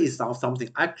 That is something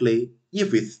actually,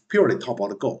 if it's purely top of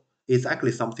the goal, it's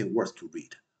actually something worth to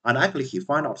read. And actually he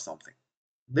find out something.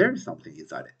 There is something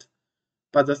inside it.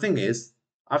 But the thing is,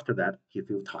 after that, he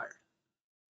feels tired.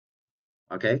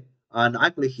 Okay? And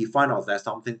actually, he found out that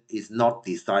something is not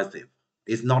decisive.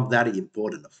 It's not that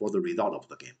important for the result of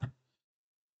the game.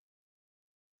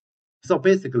 So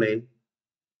basically,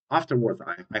 afterwards,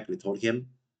 I actually told him,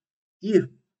 if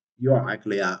you are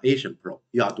actually an Asian pro,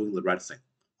 you are doing the right thing.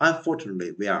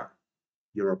 Unfortunately, we are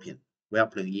European. We are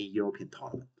playing in European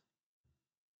tournament.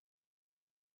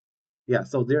 Yeah,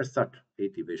 so there's such a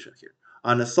division here.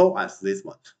 And so as this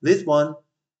one. This one,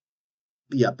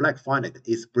 yeah, Black find it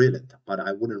is brilliant, but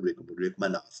I wouldn't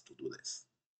recommend us to do this.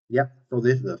 Yeah, so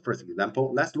this is the first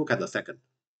example. Let's look at the second.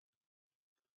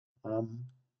 Um,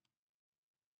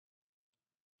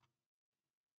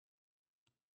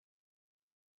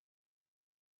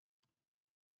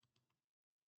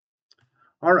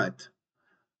 all right.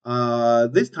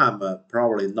 This time,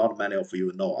 probably not many of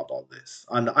you know about this.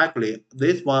 And actually,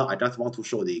 this one, I just want to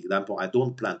show the example. I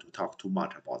don't plan to talk too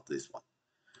much about this one.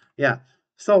 Yeah.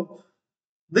 So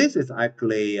this is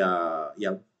actually,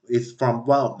 yeah, it's from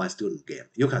one of my student game.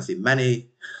 You can see many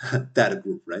that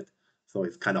group, right? So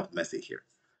it's kind of messy here.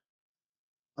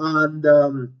 And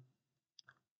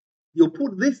you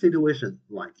put this situation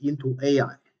like into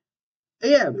AI.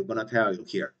 AI will gonna tell you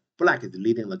here, black is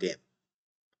leading the game.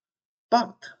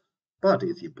 But, but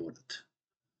it's important.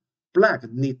 Black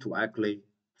need to actually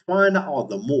find out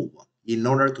the move in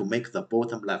order to make the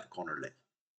bottom left corner live.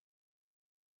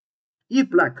 If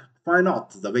black find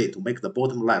out the way to make the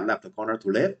bottom left corner to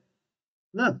live,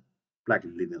 then black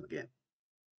is leading the game.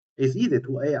 It's easy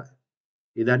to AI.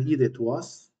 Is that easy to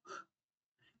us?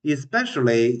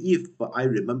 Especially if I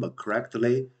remember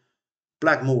correctly,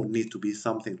 black move needs to be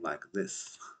something like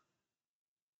this.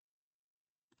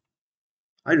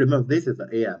 I remember this is the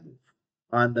AI move.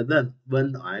 And then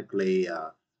when I actually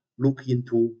look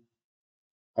into,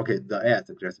 okay, the AI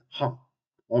suggests, huh,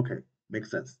 okay, makes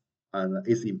sense. And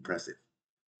it's impressive.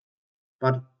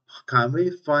 But can we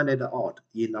find it out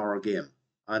in our game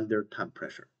under time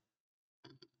pressure?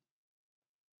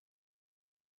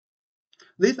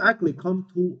 This actually come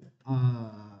to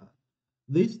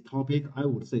this topic. I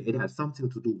would say it has something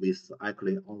to do with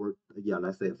actually our, yeah,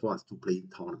 let's say for us to play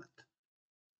tournament.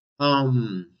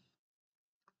 Um,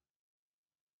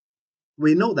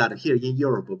 we know that here in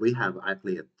Europe we have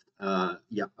actually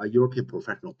yeah, a European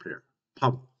professional player,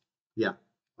 Pavel. Yeah,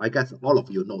 I guess all of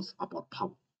you knows about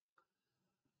Pavel.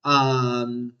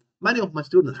 Many of my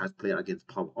students has played against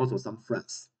Pavel, also some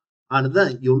friends. And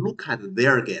then you look at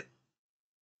their game.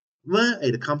 When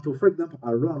it comes to, for example,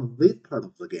 around this part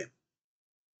of the game,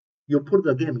 you put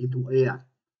the game into AI.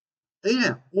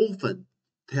 AI often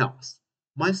tells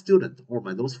my student or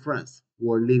my those friends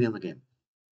were leaving the game.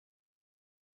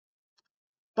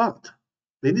 But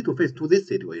they need to face to this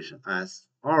situation as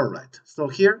all right. So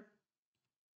here,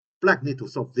 black need to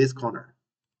solve this corner.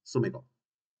 Sumiko.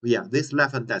 Yeah, this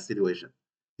left and dead situation.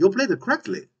 You play it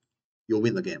correctly, you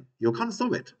win the game. You can't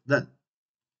solve it, then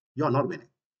you are not winning.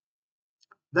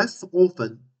 That's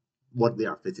often what they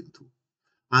are facing to.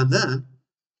 And then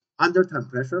under time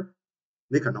pressure,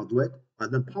 they cannot do it,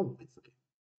 and then power wins the game.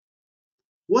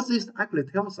 What this actually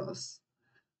tells us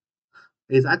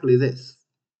is actually this.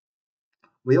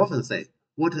 We often say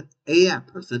what AI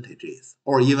percentage is,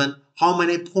 or even how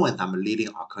many points I'm leading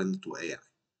according to AI.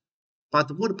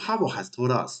 But what Pablo has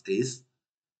told us is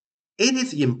it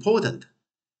is important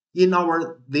in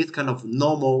our this kind of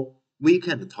normal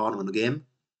weekend tournament game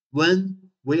when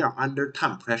we are under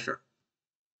time pressure.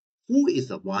 Who is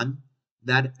the one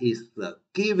that is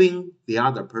giving the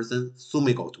other person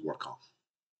Sumiko to work on?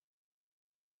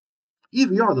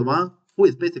 If you are the one who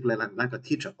is basically like a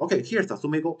teacher, okay, here's the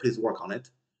Sumiko, please work on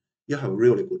it, you have a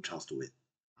really good chance to win.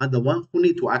 And the one who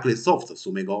need to actually solve the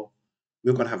Sumiko,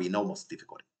 you're going to have enormous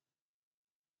difficulty.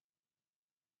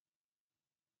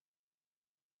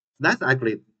 That's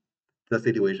actually the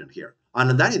situation here.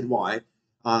 And that is why,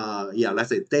 yeah, let's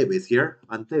say Dave is here,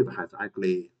 and Dave has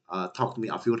actually talked to me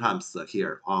a few times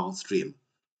here on stream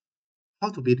how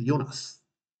to beat Jonas.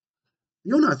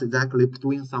 Jonas is actually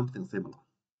doing something similar.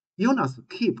 Jonas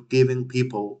keep giving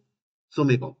people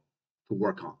Sumiko to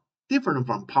work on, different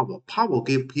from Pavel. Pavel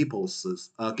give people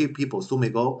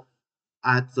Sumiko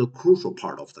at the crucial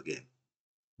part of the game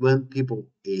when people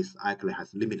is actually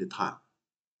has limited time.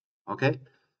 Okay,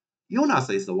 Jonas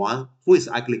is the one who is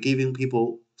actually giving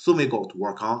people Sumiko to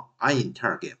work on an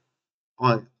entire game,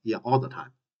 yeah, all the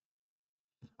time.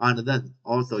 And then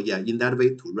also, yeah, in that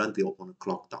way to run the opponent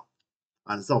clock down.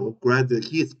 And so gradually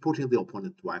he is putting the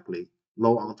opponent to actually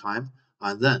low on time,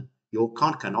 and then your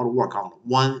count cannot work on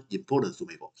one important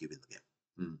Sumiko given the game.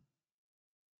 Mm.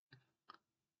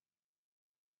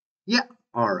 Yeah,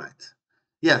 all right.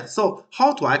 Yeah, so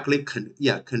how to actually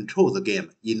control the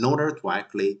game in order to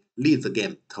actually lead the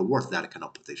game towards that kind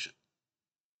of position.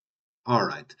 All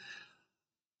right.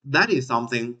 That is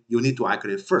something you need to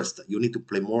actually first, you need to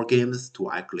play more games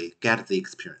to actually get the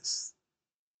experience.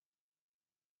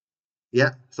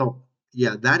 Yeah, so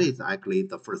yeah, that is actually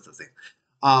the first thing.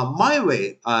 My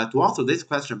way to answer this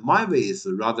question, my way is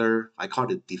rather, I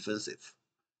call it defensive.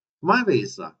 My way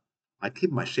is I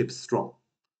keep my ship strong.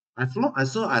 As soon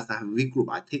as I have a weak group,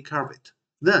 I take care of it.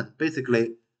 Then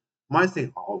basically, my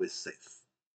things are always safe.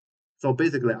 So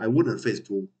basically, I wouldn't face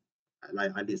to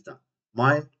like at least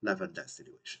my life and death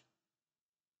situation.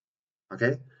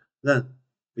 Okay, then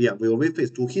yeah, we will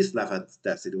face to his life and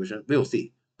death situation. We'll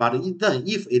see. But then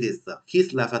if it is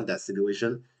his life and death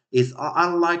situation, it's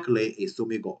unlikely a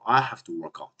Sumiko I have to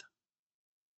work out.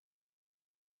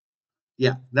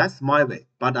 Yeah, that's my way.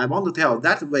 But I want to tell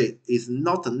that way is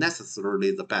not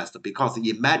necessarily the best because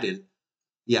imagine,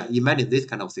 yeah, imagine this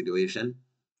kind of situation.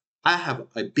 I have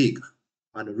a big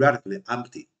and relatively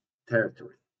empty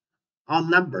territory. On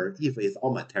number, if it's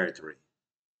on my territory,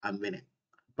 I'm winning.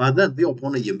 But then the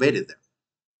opponent invaded there.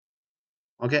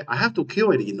 Okay, I have to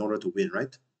kill it in order to win,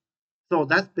 right? So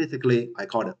that's basically, I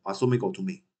call it a Sumiko to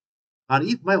me. And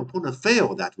if my opponent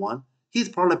fail that one, he's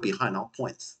probably behind on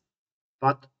points.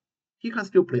 But he can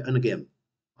still play end game.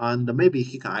 And maybe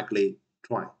he can actually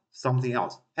try something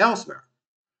else elsewhere.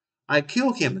 I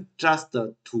kill him just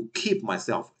to keep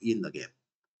myself in the game.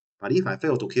 But if I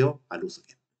fail to kill, I lose the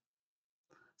game.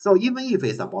 So even if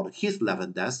it's about his life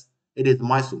and death, it is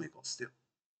my Sumiko still.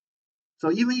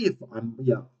 So even if I'm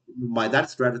yeah, my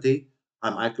that strategy,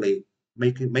 I'm actually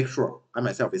make sure I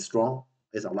myself is strong,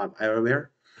 is alive everywhere.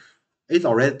 It's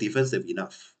already defensive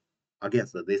enough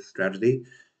against this strategy.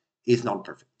 It's not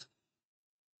perfect.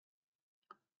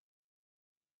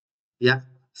 Yeah.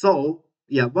 So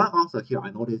yeah, one answer here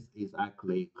I noticed is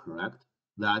actually correct.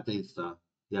 That is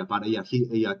yeah, but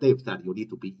yeah, Dave said you need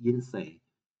to be insane.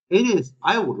 It is.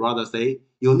 I would rather say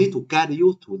you need to get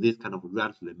used to this kind of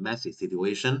relatively messy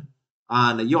situation,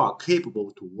 and you are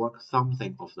capable to work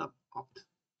something of them out.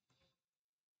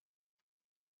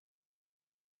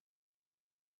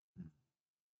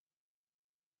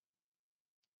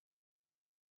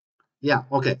 Yeah.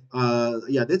 Okay.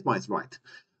 Yeah, this one is right.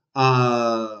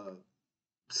 Uh,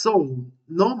 so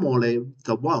normally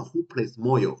the one who plays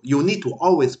Moyo, you need to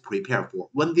always prepare for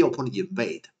when the opponent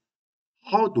invade.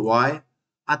 How do I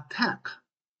attack,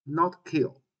 not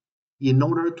kill, in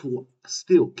order to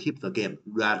still keep the game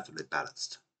relatively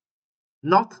balanced?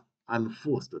 Not I'm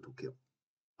forced to kill.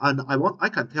 And I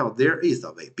can tell there is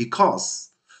a way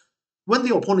because when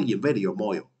the opponent invade your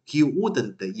Moyo, he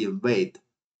wouldn't invade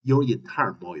your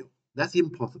entire Moyo. That's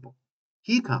impossible.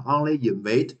 He can only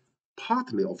invade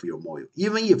partly of your Moyo,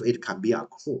 even if it can be a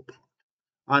core.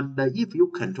 And if you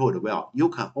control it well, you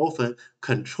can often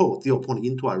control the opponent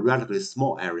into a relatively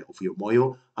small area of your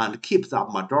moil and keep the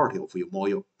majority of your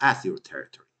moil as your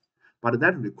territory. But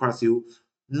that requires you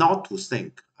not to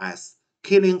think as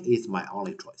killing is my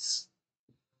only choice.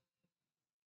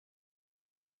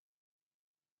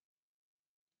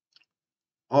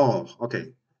 Oh,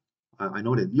 okay. I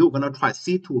know that you're gonna try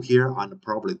C2 here and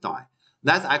probably die.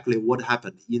 That's actually what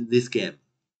happened in this game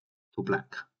to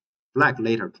Black. Black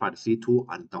later tried C2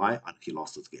 and die, and he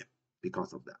lost the game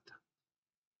because of that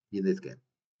in this game.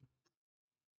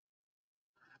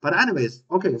 But anyways,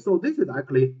 okay, so this is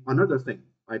actually another thing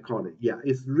I call it. Yeah,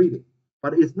 it's reading.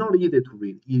 But it's not easy to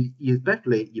read,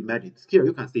 especially imagine. Here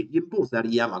you can see in both that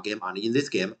EMA game and in this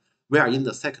game, we are in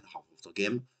the second half of the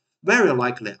game. Very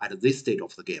likely at this stage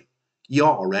of the game, you're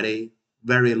already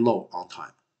very low on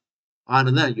time.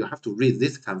 And then you have to read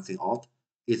this kind of thing out.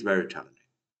 It's very challenging.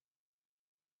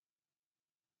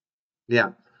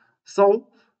 Yeah. So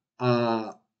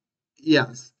uh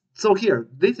yes. So here,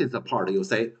 this is the part you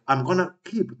say, I'm gonna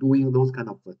keep doing those kind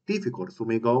of difficult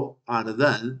Sumigo, and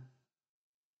then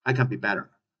I can be better.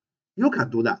 You can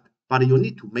do that, but you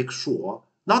need to make sure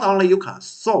not only you can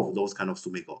solve those kind of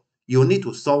Sumigo, you need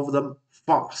to solve them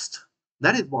fast.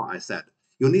 That is what I said.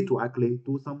 You need to actually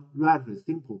do some relatively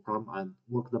simple problem and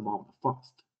work them out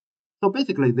fast. So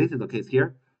basically, this is the case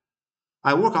here.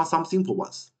 I work on some simple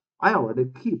ones. I already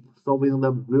keep solving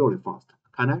them really fast.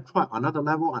 Can I try another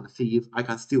level and see if I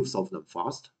can still solve them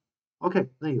fast? Okay,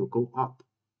 then you go up.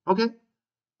 Okay,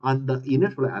 and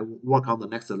initially I work on the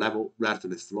next level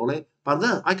relatively slowly, but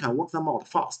then I can work them out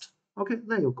fast. Okay,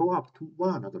 then you go up to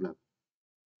one another level.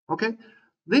 Okay,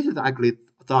 this is actually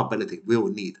the ability we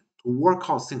will need to work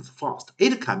out things fast.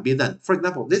 It can be done. For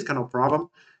example, this kind of problem,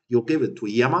 you give it to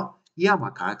Yama.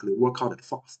 Yama can actually work out it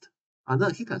fast, and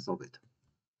then he can solve it.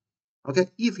 Okay,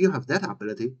 if you have that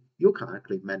ability, you can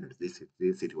actually manage this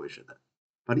situation.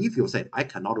 But if you say, I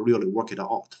cannot really work it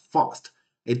out fast,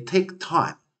 it takes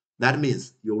time, that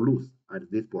means you lose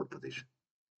at this board position.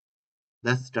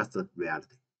 That's just the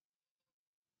reality.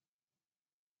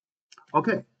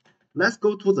 Okay, let's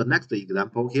go to the next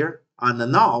example here.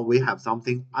 And now we have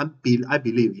something I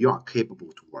believe you are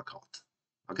capable to work out.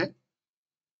 Okay,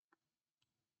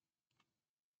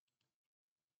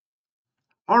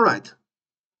 all right.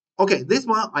 Okay, this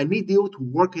one I need you to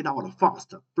work it out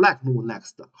fast. Black move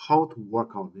next. How to work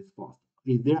out this fast?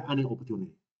 Is there any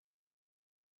opportunity?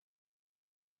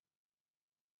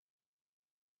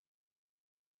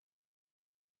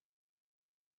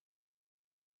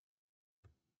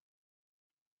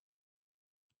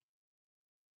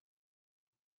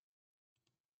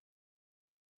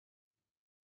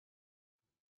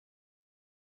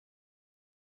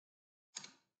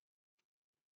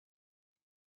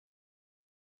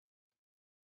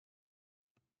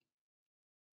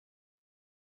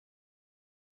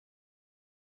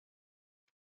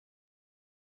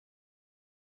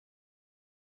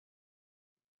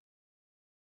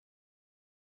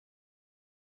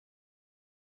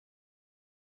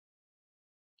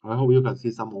 I hope you can see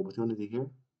some opportunity here.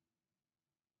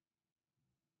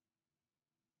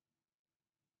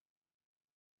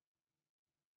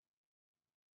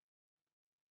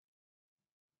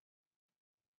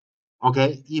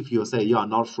 Okay, if you say you are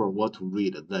not sure what to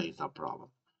read, then it's a problem.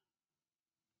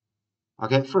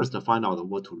 Okay, first find out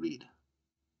what to read.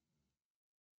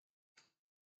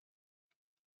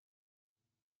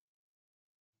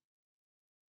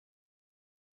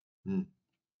 Mm.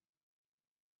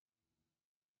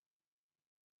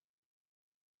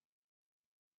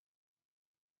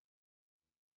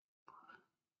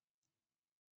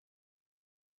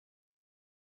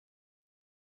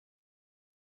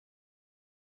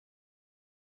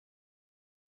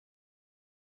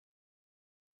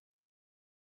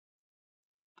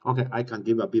 Okay, I can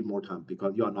give a bit more time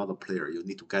because you are not a player. You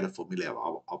need to get familiar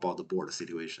about the board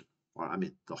situation, or I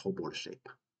mean the whole board shape.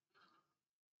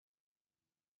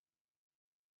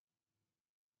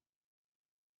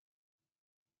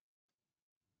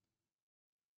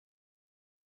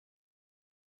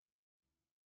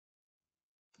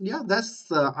 Yeah,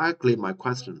 that's actually my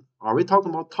question. Are we talking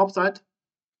about top side?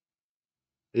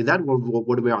 Is that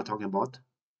what we are talking about?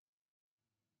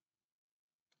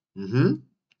 Mm-hmm.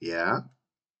 Yeah.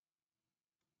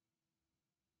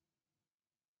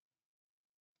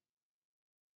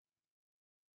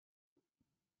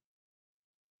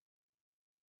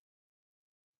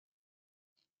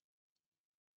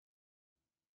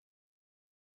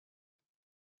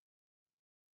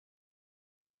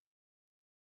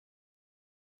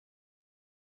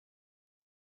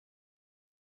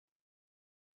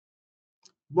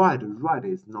 White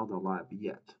is not alive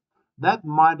yet. That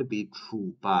might be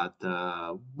true, but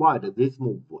white this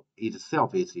move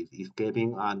itself is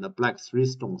escaping, and the black three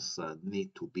stones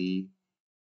need to be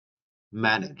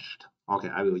managed. Okay,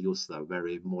 I will use the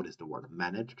very modest word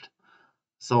managed.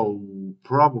 So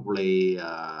probably,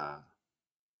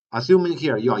 assuming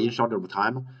here you are in short of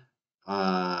time,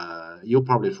 you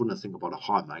probably shouldn't think about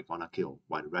how am I gonna kill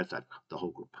white red side the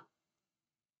whole group.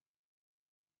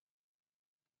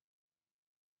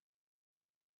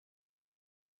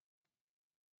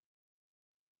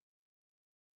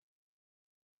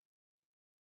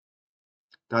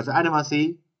 Does anyone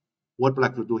see what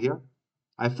black to do here?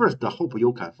 I first hope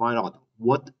you can find out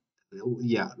what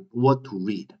to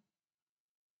read.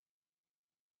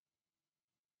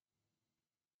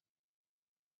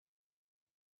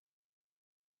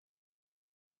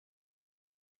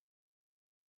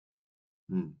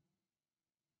 Hmm.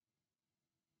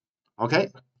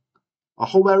 Okay, a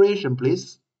whole variation,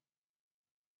 please.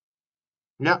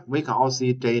 Yeah, we can all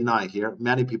see J9 here.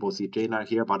 Many people see J9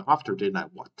 here, but after J9,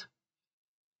 what?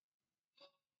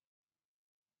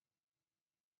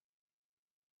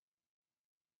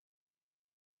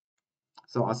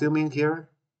 So assuming here,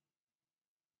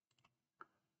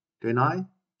 J9,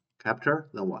 capture,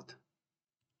 then what?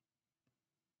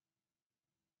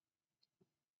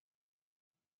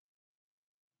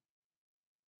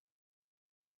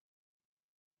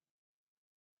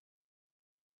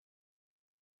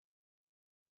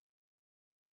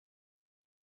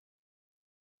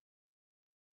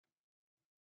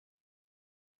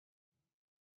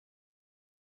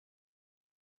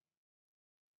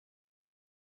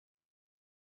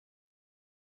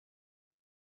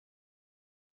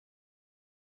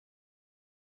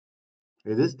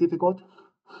 Is this difficult?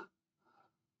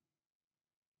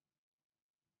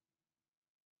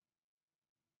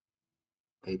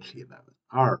 H11.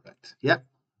 All right. Yeah.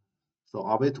 So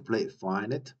are we to play?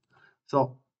 Find it.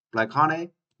 So black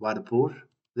honey, white push.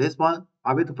 This one,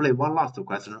 are we to play one last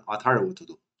question? I'll tell you what to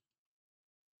do.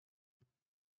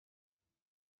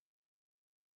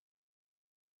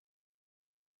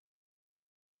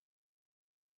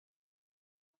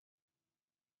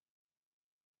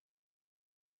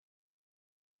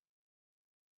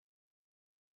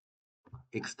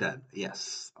 Extend.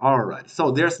 Yes. All right.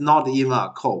 So there's not even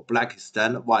a call. Black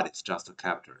extend, white is just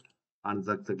captured. And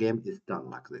the game is done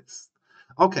like this.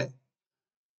 Okay.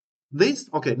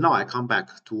 Okay, now I come back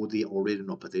to the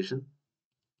original position.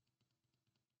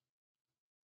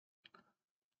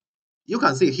 You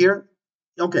can see here,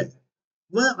 okay,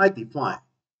 when I define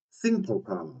simple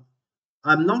problem,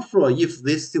 I'm not sure if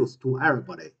this suits to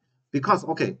everybody because,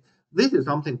 okay, this is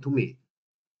something to me.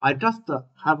 I just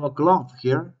have a glance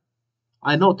here.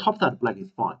 I know top side black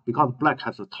is fine because black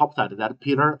has a top side that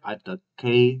pillar at the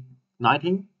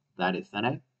K19, that is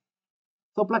NA.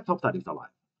 So black top side is alive.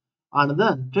 And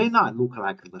then J9 look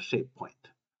like the shape point.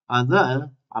 And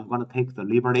then I'm going to take the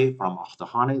liberty from the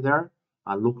honey there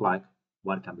and look like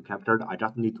what can be captured. I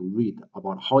just need to read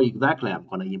about how exactly I'm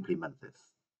going to implement this.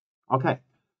 Okay,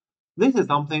 this is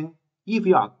something, if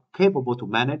you are capable to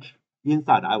manage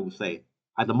inside, I would say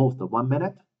at the most 1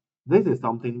 minute, this is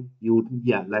something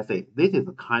let's say this is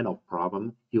the kind of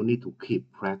problem you need to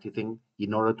keep practicing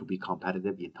in order to be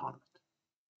competitive in tournament.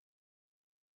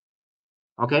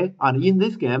 Okay, and in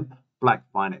this game, black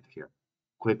find it here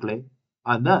quickly,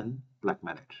 and then black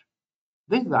manage.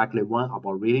 This is actually one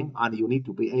about reading, and you need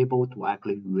to be able to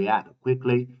actually react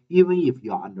quickly, even if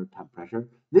you are under time pressure.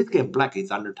 This game, black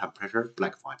is under time pressure,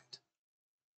 black find it.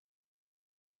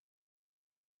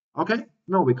 Okay,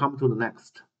 now we come to the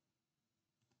next.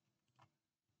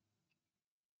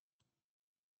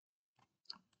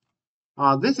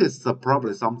 This is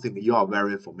probably something you are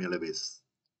very familiar with,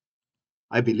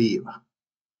 I believe.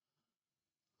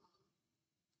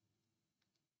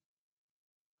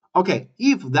 Okay,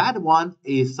 if that one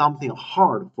is something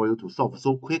hard for you to solve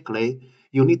so quickly,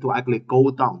 you need to actually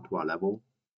go down to a level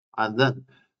and then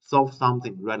solve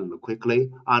something relatively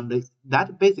quickly. And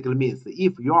that basically means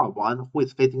if you are one who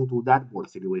is facing to that board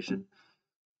situation,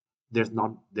 there's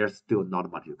still not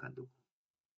much you can do.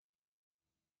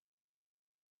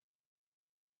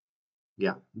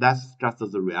 Yeah, that's just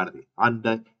the reality. And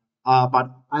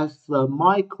but as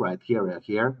my criteria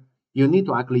here, you need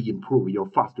to actually improve your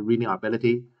fast reading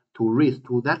ability to reach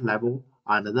to that level,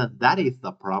 and then that is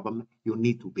the problem you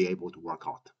need to be able to work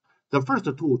out. The first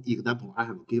two examples I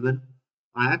have given,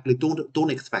 I actually don't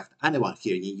expect anyone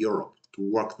here in Europe to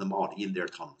work them out in their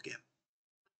tournament game.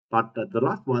 But the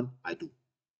last one I do.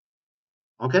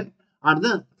 Okay, and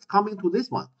then coming to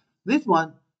this one is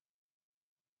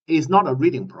not a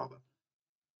reading problem.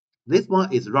 This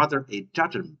one is rather a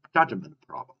judgment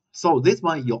problem. So this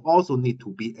one you also need to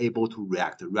be able to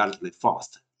react relatively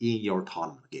fast in your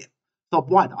tournament game. So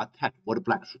white attack what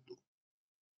black should do.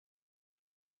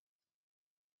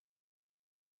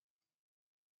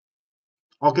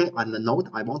 Okay, and the note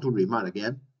I want to remind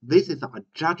again, this is a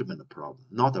judgment problem,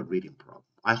 not a reading problem.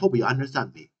 I hope you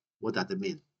understand me. What does it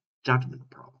mean? Judgment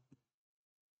problem.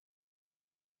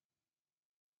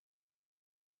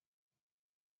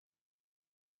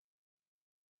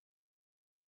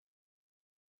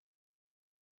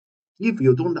 If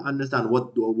you don't understand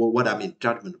what I mean,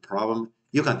 judgment problem,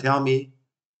 you can tell me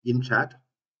in chat.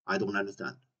 I don't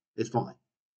understand. It's fine.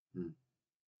 Mm.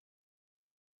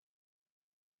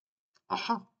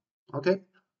 Aha. Okay.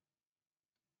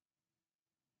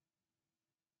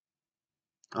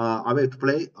 I will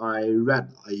play. I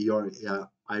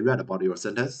read about your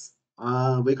sentence.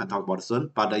 We can talk about it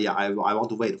soon, but yeah, I want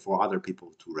to wait for other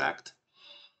people to react.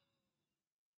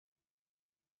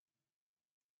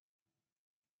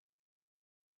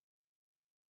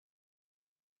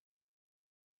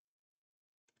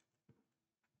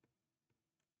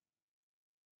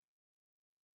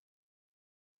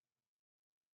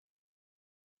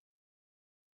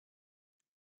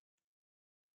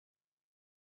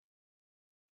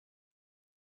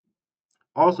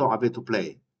 Also, I will to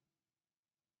play.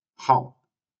 How?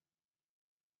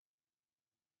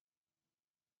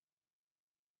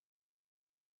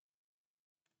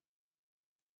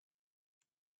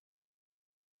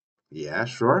 Yeah,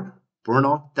 sure.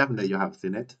 Bruno, definitely you have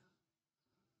seen it.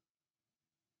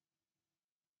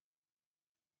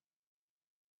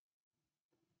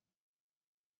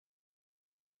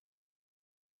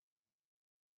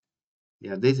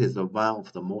 Yeah, this is one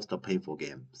of the most painful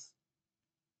games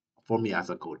for me as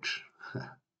a coach.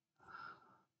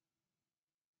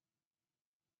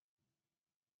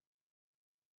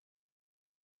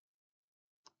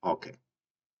 Okay.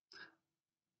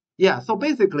 Yeah, so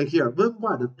basically here, when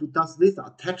one does this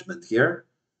attachment here,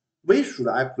 we should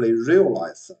actually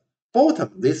realize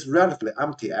bottom this relatively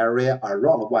empty area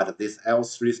around what this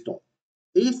L3 stone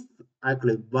is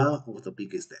actually one of the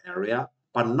biggest area,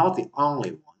 but not the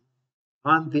only one.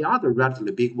 And the other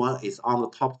relatively big one is on the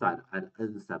top side at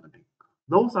N17.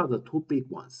 Those are the two big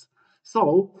ones.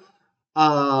 So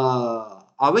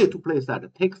a way to place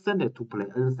that, take center to play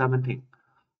N17.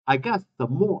 I guess the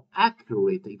more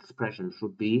accurate expression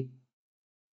should be,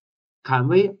 can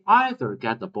we either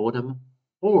get the bottom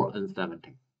or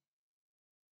N17?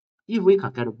 If we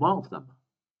can get one of them,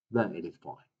 then it is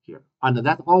fine here. And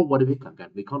that's all what we can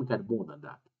get. We can't get more than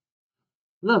that.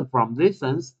 Then from this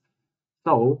sense,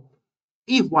 so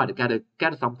if white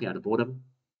get something at the bottom,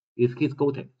 it's his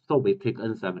goten. So we take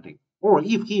N17. Or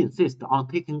if he insists on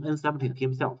taking N17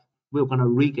 himself, we're gonna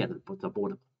re-get the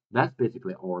bottom. That's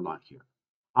basically our line here.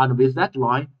 And with that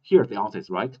line, here the answer is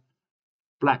right.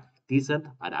 Black decent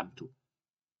at M2.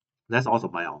 That's also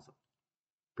my answer.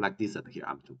 Black decent here,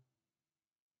 M2.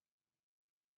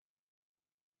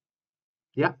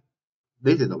 Yeah,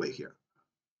 this is the way here.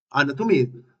 And to me,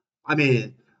 I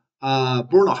mean,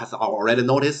 Bruno has already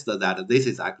noticed that this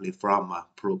is actually from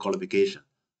pro qualification.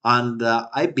 And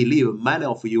I believe many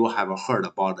of you have heard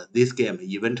about this game.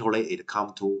 Eventually, it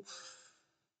come to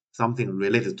something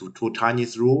related to two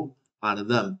Chinese rule, and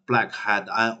then Black had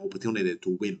an opportunity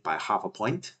to win by half a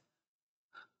point.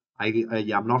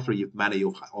 I'm not sure if many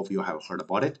of you have heard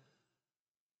about it.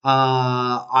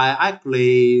 I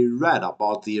actually read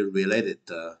about the related.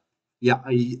 Yeah,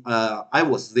 I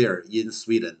was there in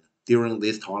Sweden during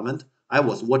this tournament. I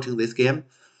was watching this game.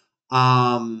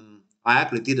 I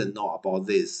actually didn't know about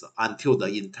this until the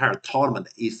entire tournament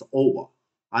is over.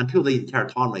 Until the entire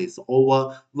tournament is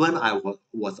over, when I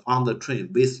was on the train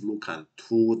with Lucan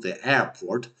to the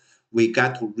airport, we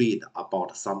got to read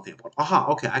about something about. Aha,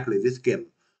 okay, actually, this game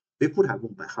we could have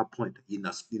won by half point in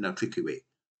a tricky way.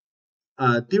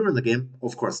 During the game,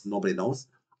 of course, nobody knows.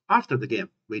 After the game,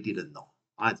 we didn't know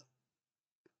either.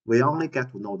 We only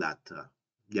get to know that,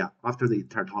 yeah, after the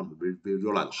entire tournament, we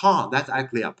realized, that's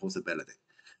actually a possibility.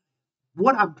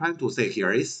 What I'm trying to say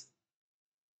here is,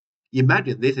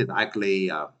 imagine this is actually,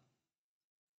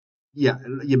 yeah,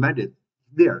 imagine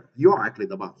there, you're actually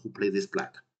the one who played this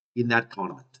black in that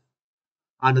tournament.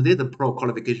 And this is the pro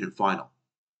qualification final.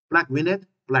 Black win it,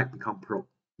 black become pro.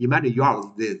 Imagine you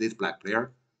are this black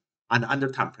player and under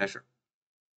time pressure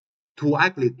to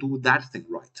actually do that thing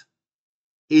right.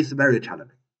 It's very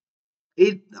challenging.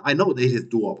 I know that it is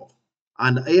doable,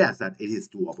 and AI said it is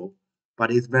doable, but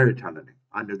it's very challenging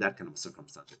under that kind of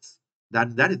circumstances.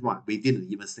 That is why we didn't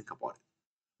even think about it.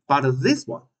 But this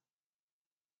one,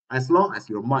 as long as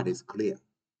your mind is clear,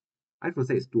 I should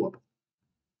say it's doable.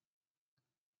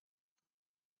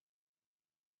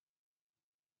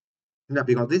 Yeah,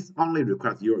 because this only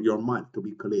requires your mind to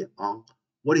be clear on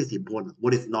what is important,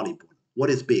 what is not important, what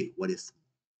is big, what is small.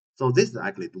 So this is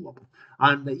actually doable.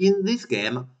 And in this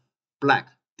game, Black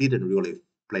didn't really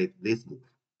play this move.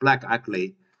 Black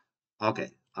actually,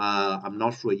 okay, I'm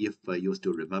not sure if you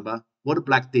still remember. What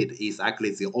Black did is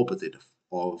actually the opposite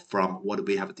of from what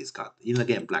we have discussed. In the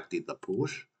game, Black did the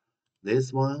push,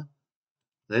 this one,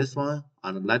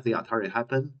 and let the Atari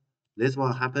happen. This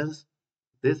one happens,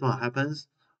 this one happens,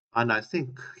 and I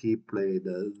think he played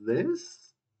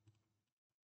this.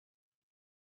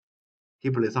 He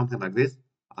played something like this,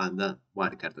 and then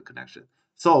white get the connection.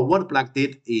 So what black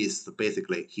did is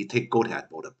basically he take gold at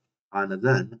bottom, and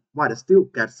then white still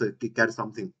get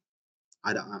something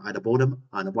at the bottom,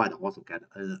 and white also get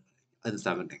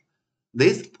N17.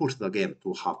 This puts the game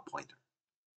to half point.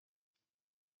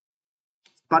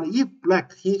 But if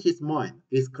black in his mind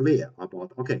is clear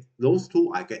about okay, those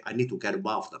two I need to get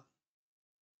one of them.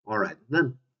 All right,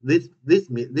 then this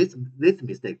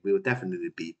mistake will definitely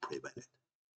be prevented.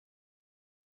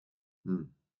 Hmm.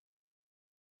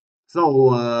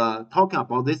 So talking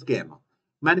about this game,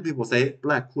 many people say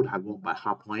black could have won by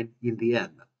half point in the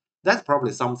end. That's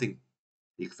probably something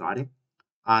exciting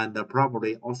and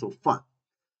probably also fun.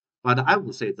 But I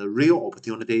would say the real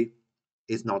opportunity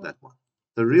is not that one.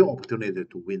 The real opportunity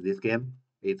to win this game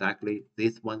is actually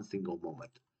this one single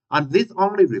moment. And this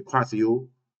only requires you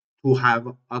to have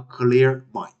a clear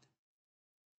mind.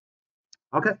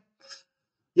 Okay.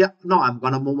 Yeah, now I'm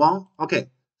gonna move on.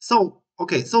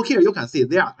 So here you can see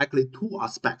there are actually two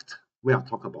aspects we are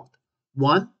talking about.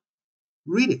 One,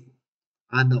 reading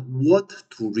and what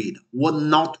to read, what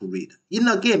not to read. In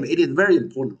a game, it is very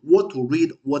important what to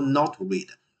read, what not to read.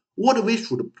 What we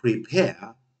should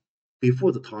prepare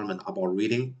before the tournament about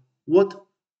reading, what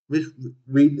we,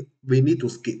 we need to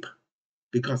skip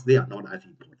because they are not as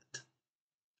important.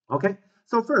 Okay,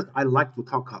 so first I like to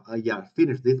talk,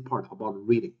 finish this part about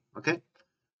reading. Okay,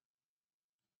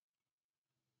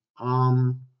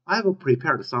 I have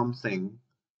prepared something.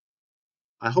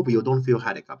 I hope you don't feel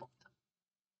headache about.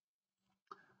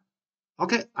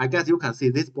 Okay, I guess you can see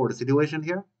this board situation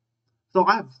here. So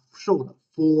I have shown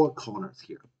four corners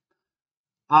here.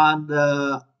 And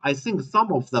I think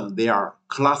some of them, they are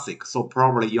classic, so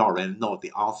probably you already know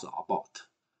the answer about.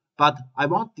 But I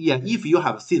want, if you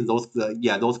have seen those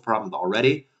problems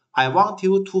already, I want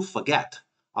you to forget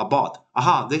about,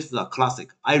 this is a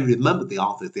classic. I remember the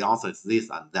answer. The answer is this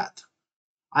and that.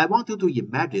 I want you to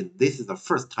imagine this is the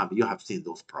first time you have seen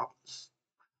those problems.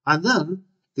 And then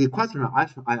the question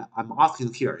I'm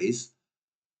asking here is,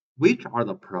 which are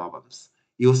the problems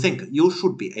you think you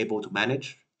should be able to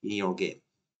manage in your game?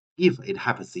 If it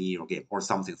happens in your game or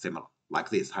something similar like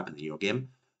this happens in your game,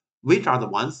 which are the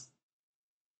ones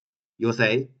you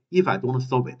say, if I don't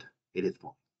solve it, it is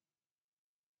fine?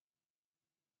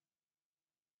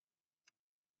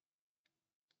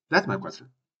 That's my question.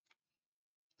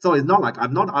 So it's not like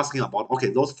I'm not asking about, okay,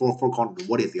 those four corners,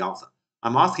 what is the answer?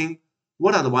 I'm asking,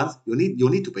 what are the ones you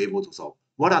need to be able to solve?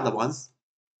 What are the ones,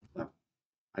 well,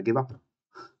 I give up?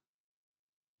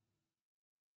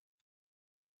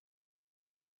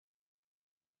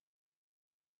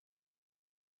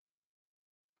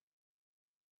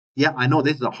 Yeah, I know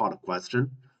this is a hard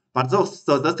question, but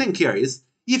so the thing here is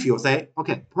If you say,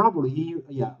 okay, probably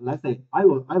yeah, let's say I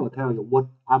will tell you what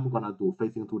I'm gonna do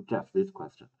facing to Jeff this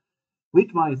question.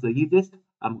 Which one is the easiest?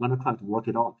 I'm gonna try to work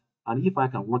it out. And if I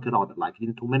can work it out like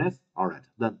in 2 minutes, all right,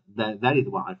 then that is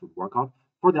what I should work out.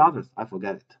 For the others, I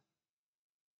forget it.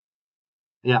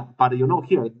 Yeah, but here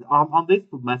on this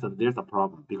method, there's a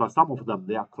problem because some of them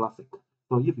they are classic.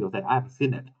 So if you say I have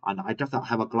seen it and I just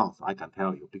have a glance, I can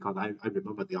tell you because I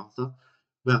remember the answer.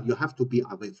 Well, you have to be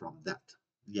away from that.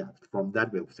 Yeah, from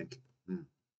that way of thinking. Mm.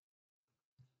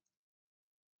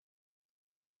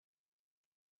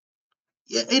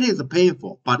 Yeah, it is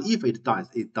painful, but if it dies,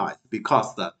 it dies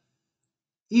because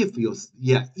if you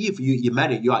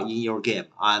imagine you are in your game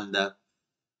and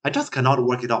I just cannot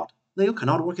work it out, then you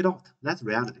cannot work it out. That's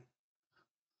reality.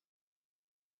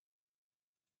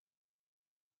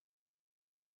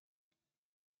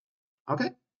 Okay.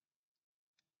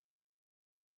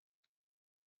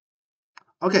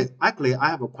 Okay, actually, I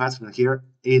have a question here.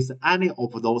 Is any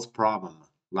of those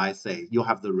problems, like say you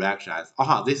have the reaction as,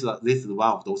 this is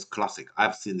one of those classic.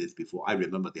 I've seen this before. I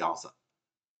remember the answer.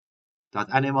 Does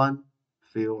anyone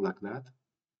feel like that?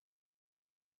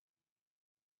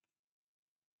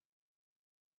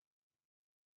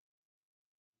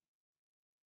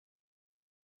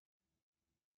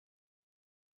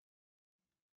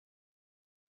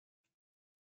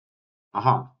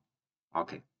 Aha.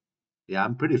 Okay. Yeah,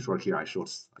 I'm pretty sure here I showed.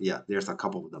 Yeah, there's a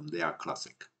couple of them. They are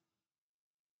classic.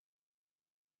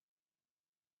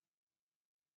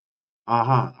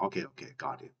 Aha. Okay. Okay.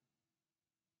 Got it.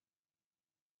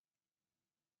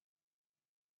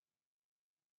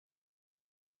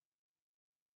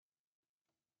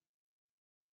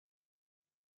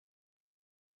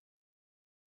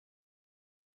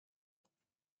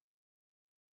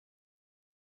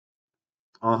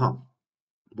 Uh-huh.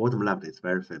 Bottom left is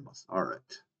very famous. All right.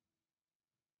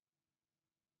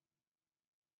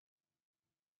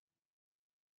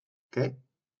 Okay.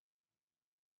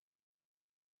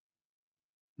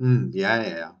 Yeah, yeah,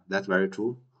 yeah. That's very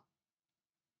true.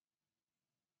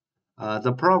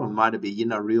 The problem might be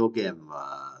in a real game,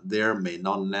 there may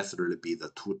not necessarily be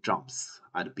the two jumps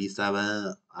at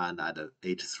B7 and at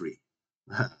H3.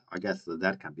 I guess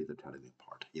that can be the challenging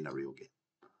part in a real game.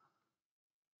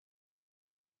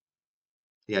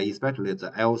 Yeah, especially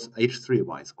the H3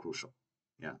 one is crucial.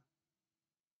 Yeah,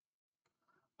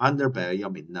 under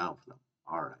Bayomi, none of them.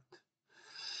 All right.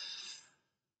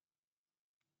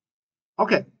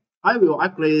 Okay, I will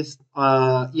actually,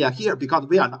 yeah, here because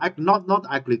we are not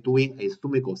actually doing a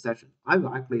Sumiko session. I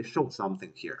will actually show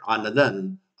something here, and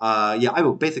then, yeah, I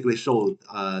will basically show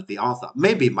the answer.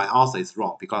 Maybe my answer is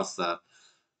wrong because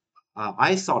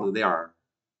I thought they are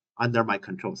under my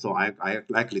control, so I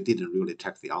actually didn't really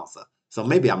check the answer. So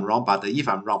maybe I'm wrong, but if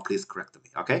I'm wrong, please correct me,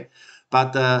 okay?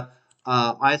 But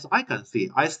as I can see,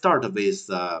 I start with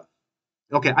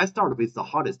okay, I start with the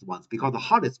hardest ones because the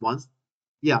hardest ones,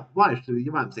 yeah, why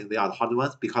I'm saying they are the hard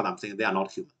ones? Because I'm saying they are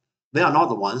not human. They are not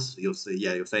the ones you say,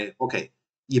 yeah, you say, okay,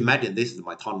 imagine this is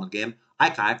my tournament game.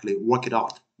 I can actually work it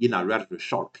out in a relatively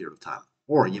short period of time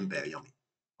or in Bayomi.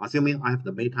 Assuming I have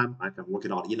the main time, I can work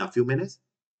it out in a few minutes.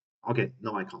 Okay,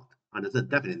 no, I can't. And then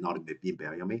definitely not in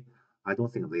Bayomi. I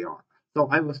don't think they are. So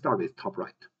I will start with top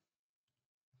right.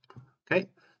 Okay,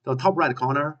 so top right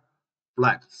corner,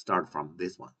 black start from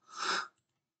this one.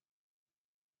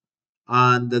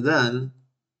 And then,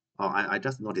 oh, I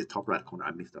just noticed top right corner.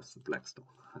 I missed a black stone.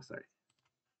 Sorry.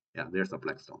 Yeah, there's a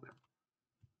black stone there.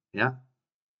 Yeah.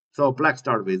 So black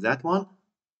start with that one,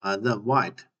 and then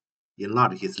white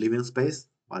enlarge his living space.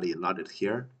 White enlarge it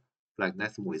here. Black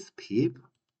next move is peep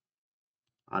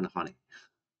and honey.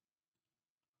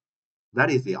 That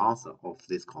is the answer of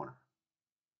this corner.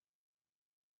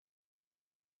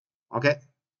 Okay.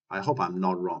 I hope I'm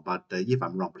not wrong, but if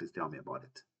I'm wrong, please tell me about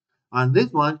it. And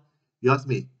this one, you ask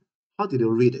me, how did you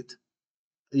read it?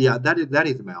 Yeah, that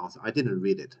is my answer. I didn't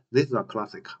read it. This is a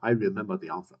classic. I remember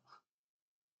the answer.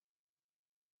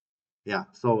 Yeah,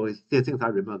 so since I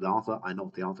remember the answer, I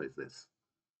know the answer is this.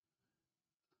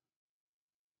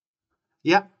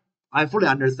 Yeah, I fully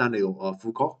understand you,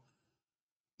 Foucault.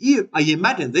 I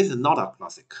imagine this is not a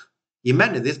classic.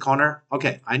 Imagine this corner.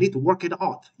 Okay, I need to work it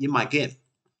out in my game.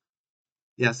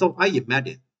 Yeah, so I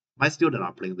imagine my students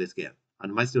are playing this game,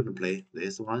 and my student play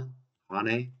this one,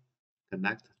 honey,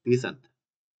 connect, decent.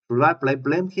 Should I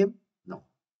blame him? No,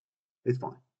 it's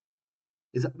fine.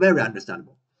 It's very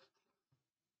understandable.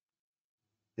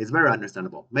 It's very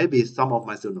understandable. Maybe some of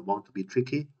my students want to be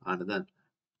tricky, and then,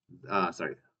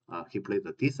 sorry, he plays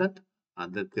a decent,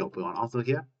 and then they'll put an answer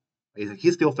here.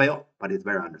 He still failed, but it's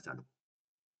very understandable.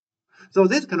 So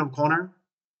this kind of corner,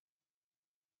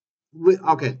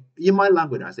 Okay, in my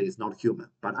language, I say it's not human,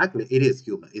 but actually it is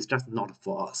human. It's just not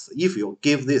for us. If you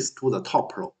give this to the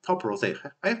top pro say,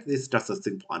 hey, this is just a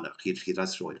simple, and he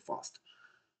just show it fast.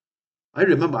 I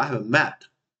remember I have met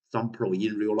some pro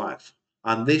in real life,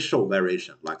 and they show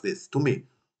variation like this to me.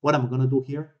 What I'm gonna do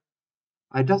here,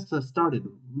 I just started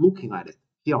looking at it.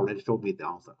 He already showed me the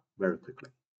answer very quickly.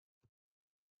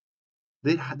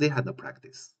 They had the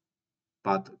practice,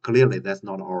 but clearly that's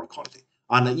not our quality.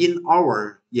 And in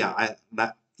our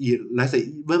let's say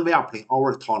when we are playing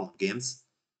our tournament games,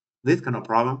 this kind of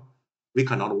problem we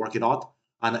cannot work it out.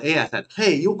 And AI said,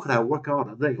 "Hey, you could have worked out,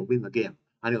 and then you win the game."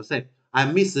 And you say,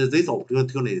 "I missed these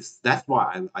opportunities. That's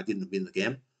why I didn't win the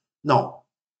game." No,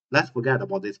 let's forget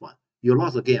about this one. You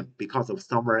lost the game because of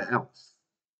somewhere else.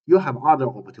 You have other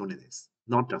opportunities,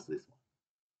 not just this one.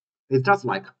 It's just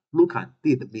like Lucan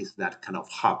did miss that kind of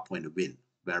half point win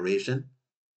variation,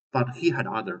 but he had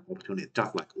other opportunities,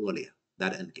 just like earlier,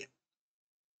 that end game.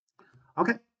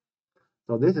 Okay,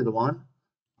 so this is the one.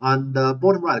 And the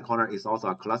bottom right corner is also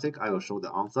a classic. I will show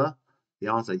the answer.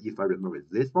 The answer, if I remember, is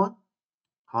this one.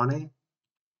 Honey.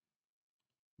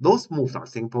 Those moves are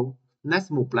simple.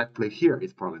 Next move, black play here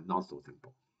is probably not so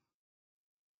simple.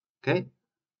 Okay,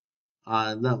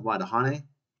 and then white honey,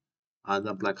 and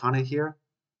then black honey here.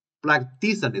 Black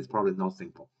decent is probably not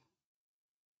simple.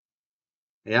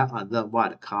 Yeah, and then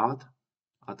white card,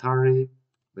 Atari,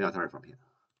 we Atari from here.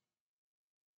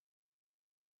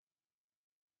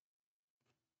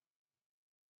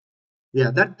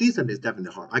 Yeah, that decent is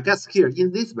definitely hard. I guess here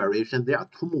in this variation, there are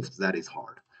two moves that is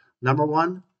hard. Number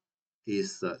one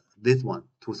is this one,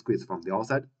 two squeeze from the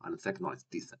outside, and the second one is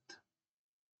decent.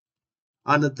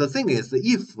 And the thing is,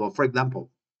 if, for example,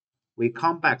 we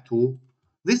come back to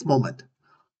this moment,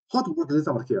 how to work this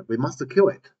out here? We must kill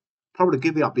it. Probably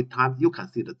give you a bit time, you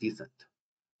can see the decent.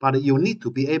 But you need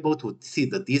to be able to see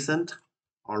the decent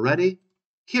already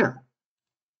here.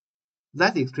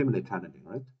 That's extremely challenging,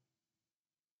 right?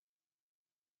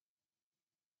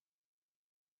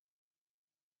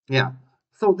 Yeah.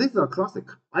 So this is a classic.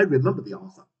 I remember the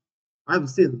answer. I've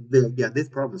seen this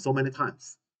problem so many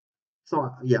times.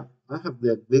 So yeah, I have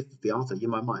the answer in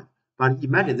my mind. But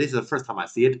imagine this is the first time I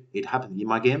see it. It happened in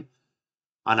my game,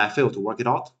 and I failed to work it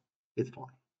out. It's fine.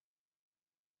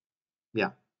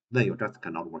 Yeah, then you just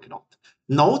cannot work it out.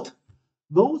 Note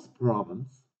those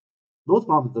problems,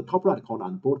 the top right corner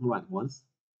and bottom right ones.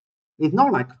 It's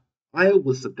not like I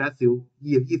would suggest you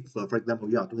if for example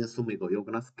you are doing Sumiko, you're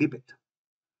gonna skip it.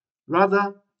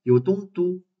 Rather, you don't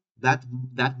do that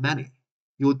many.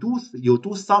 You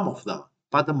do some of them,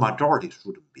 but the majority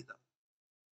shouldn't be them.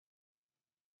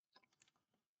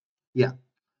 Yeah.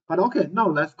 But okay, now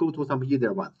let's go to some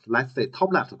easier ones. Let's say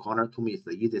top left corner to me is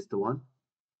the easiest one.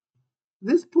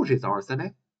 This push is our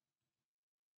Sene.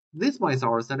 This one is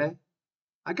our Sene.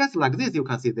 I guess like this you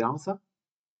can see the answer.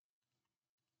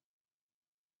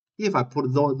 If I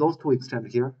put those two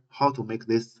exchange here, how to make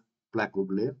this black group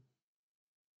live?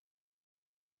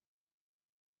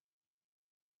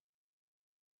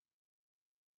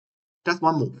 Just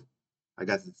one move. I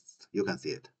guess you can see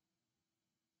it.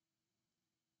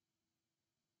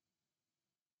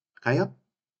 Can you?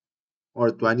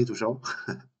 Or do I need to show?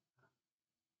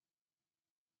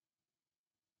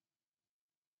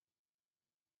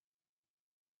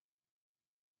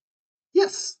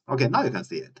 Yes. Okay, now you can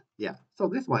see it. Yeah. So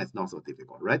this one is not so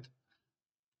difficult, right?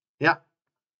 Yeah.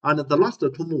 And the last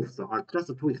two moves are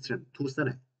just two exchange, two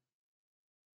Sene.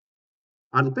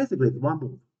 And basically it's one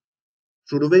move.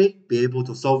 Should we be able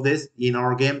to solve this in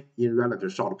our game in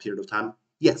relatively short period of time?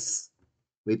 Yes,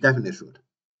 we definitely should.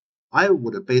 I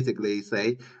would basically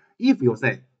say, if you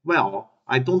say, well,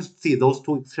 I don't see those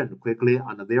two exchange quickly,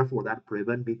 and therefore that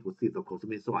prevent me to see the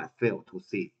Kosumi, so I fail to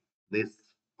see this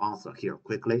answer here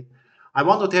quickly. I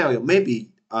want to tell you,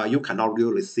 maybe you cannot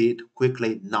really see it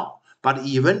quickly now, but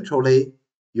eventually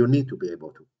you need to be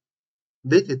able to.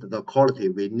 This is the quality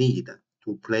we need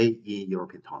to play in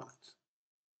European tournaments.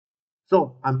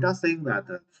 So I'm just saying that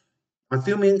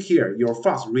assuming here your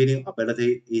fast reading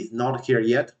ability is not here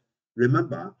yet,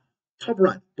 remember top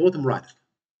right, bottom right,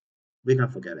 we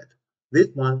can forget it. This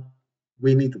one,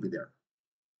 we need to be there.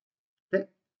 Okay.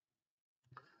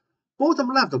 Bottom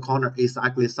left corner is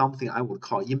actually something I would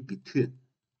call in between.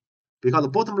 Because the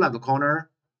bottom left corner,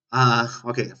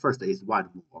 okay, first is white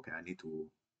move. Okay, I need to,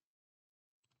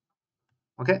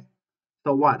 okay.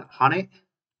 So white, honey,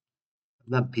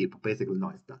 then peep, basically no,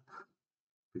 it's done.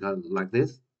 Because like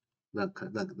this, then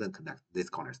connect this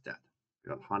corner instead.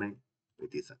 Because honey, we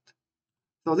decent.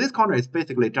 So this corner is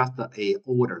basically just a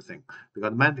order thing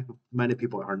because many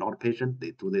people are not patient.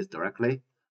 They do this directly,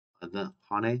 and then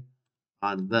honey,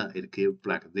 and then it gives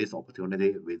black this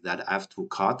opportunity with that F2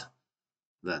 cut,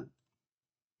 then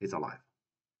it's alive.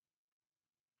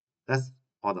 That's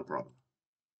all the problem.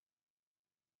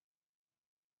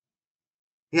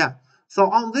 Yeah. So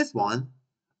on this one,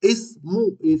 it's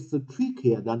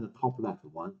trickier than the top left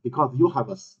one because you have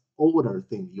a older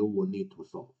thing you will need to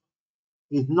solve.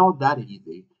 It's not that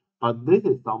easy, but this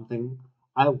is something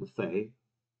I would say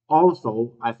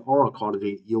also as oral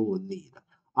quality you will need.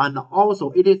 And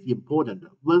also it is important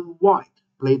when white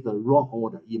plays the wrong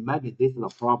order. Imagine this is a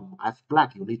problem as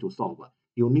black you need to solve.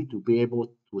 You need to be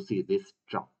able to see this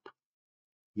jump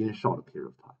in a short period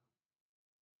of time.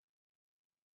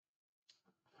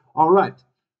 All right.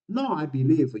 Now I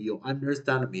believe you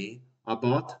understand me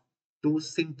about do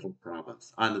simple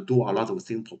problems and do a lot of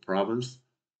simple problems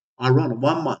around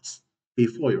 1 month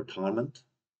before your tournament.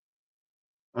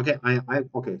 Okay,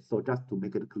 okay, so just to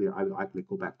make it clear, I will actually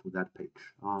go back to that page.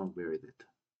 Where is it?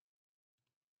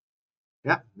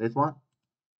 Yeah, this one.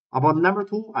 About number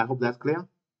two, I hope that's clear.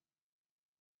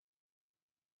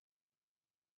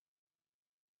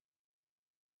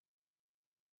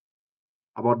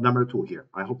 About number two here,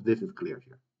 I hope this is clear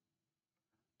here.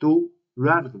 Do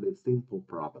relatively simple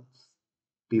problems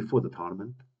before the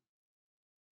tournament.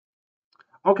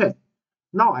 Okay,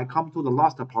 now I come to the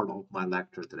last part of my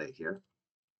lecture today here.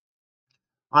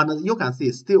 And you can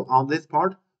see still on this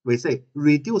part, we say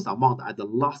reduce amount at the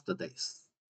last days.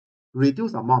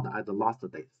 Reduce amount at the last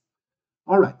days.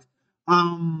 All right.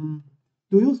 Do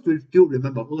you still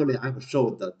remember earlier I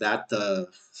showed that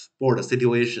for the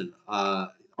situation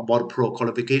about pro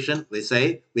qualification, we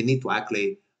say we need to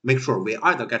actually make sure we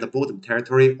either get the bottom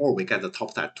territory or we get the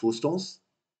top side 2 stones.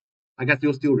 I guess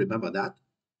you still remember that.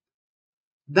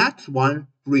 That one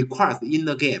requires in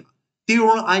the game,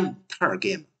 during an entire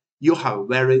game, you have a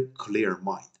very clear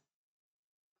mind.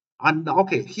 And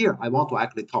okay, here I want to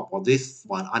actually talk about this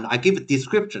one, and I give a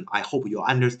description. I hope you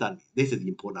understand me. This is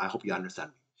important. I hope you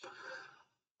understand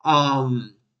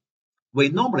me. We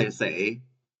normally say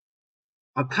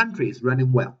a country is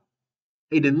running well.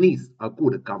 It needs a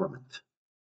good government,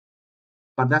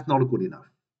 but that's not good enough.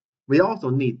 We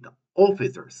also need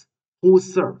officers who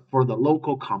serve for the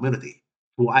local community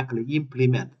to actually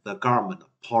implement the government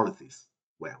policies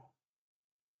well.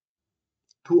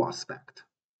 Two aspects.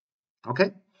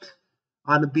 Okay,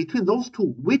 and between those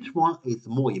two, which one is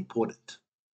more important?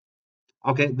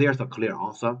 Okay, there's a clear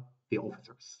answer: the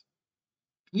officers.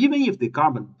 Even if the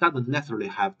government doesn't necessarily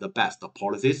have the best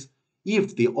policies,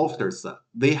 if the officers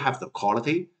they have the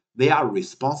quality, they are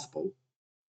responsible,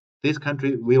 this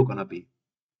country will gonna be,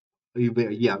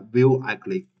 will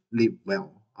actually live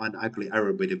well, and actually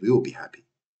everybody will be happy.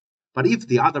 But if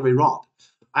the other way around,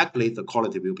 actually the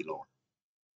quality will be lower.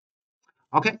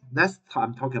 Okay, that's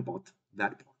I'm talking about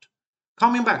that part.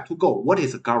 Coming back to go, what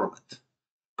is a government?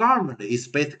 Government is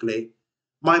basically,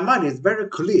 my mind is very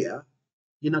clear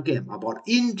in a game about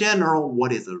in general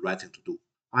what is the right thing to do.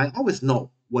 I always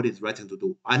know what is right thing to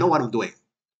do. I know what I'm doing.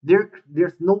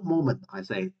 There's no moment I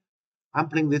say I'm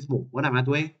playing this move. What am I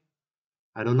doing?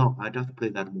 I don't know. I just play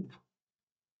that move.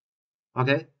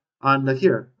 Okay, and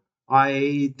here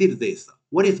I did this.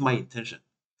 What is my intention?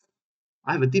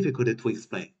 I have a difficulty to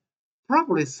explain.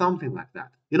 Probably something like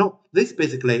that. This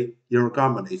basically your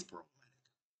government is problematic.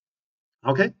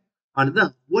 Okay, and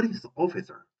then what is the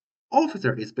officer?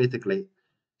 Officer is basically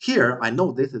here. I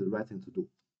know this is the right thing to do.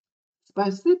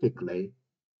 Specifically,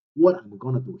 what I'm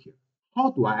gonna do here.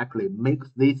 How do I actually make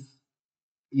this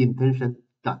intention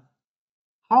done?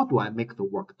 How do I make the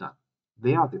work done?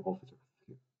 They are the officers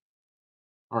here.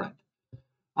 All right.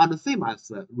 And the same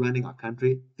as running a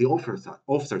country, the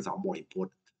officers are more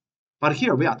important. But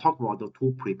here we are talking about the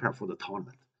to prepare for the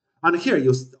tournament. And here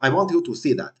I want you to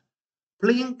see that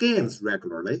playing games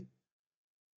regularly,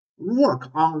 work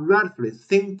on relatively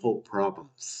simple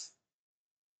problems.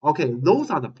 Okay,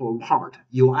 those are the part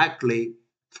you actually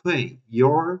train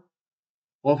your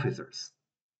officers.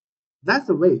 That's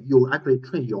the way you actually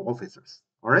train your officers.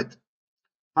 All right.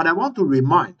 But I want to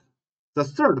remind the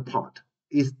third part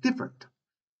is different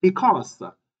because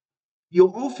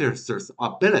your officer's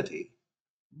ability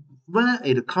when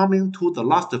it coming to the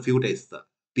last few days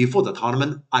before the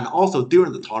tournament and also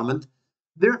during the tournament,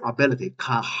 their ability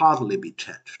can hardly be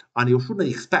changed. And you shouldn't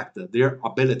expect that their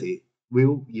ability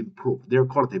will improve, their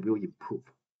quality will improve.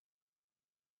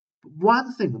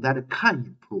 One thing that can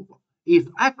improve is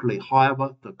actually,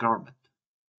 however, the government.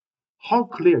 How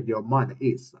clear your mind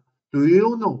is. Do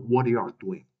you know what you are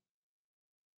doing?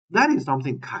 That is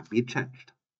something can be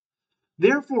changed.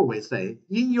 Therefore, we say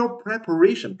in your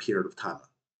preparation period of time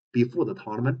before the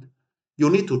tournament, you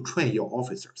need to train your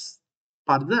officers.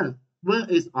 But then when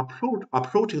it's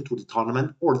approaching to the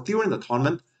tournament or during the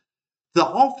tournament, the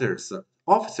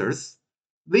officers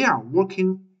they are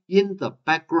working in the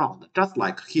background, just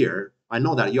like here. I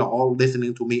know that you're all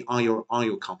listening to me on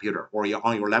your computer or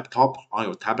on your laptop, on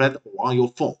your tablet, or on your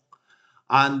phone,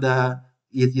 and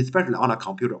especially on a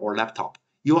computer or laptop,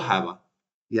 you have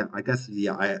yeah, I guess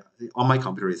yeah, I on my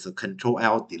computer it's a Control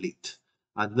L Delete,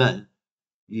 and then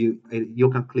you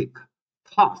can click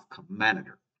Task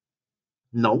Manager.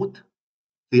 Note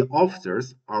the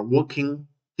officers are working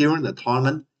during the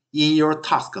tournament in your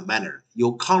task manager.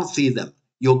 You can't see them.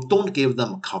 You don't give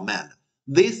them command.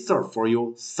 They serve for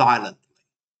you silently.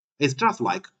 It's just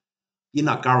like in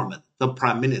a government, the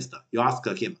prime minister. You ask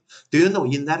him, do you know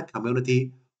in that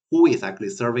community who is actually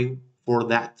serving for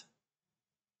that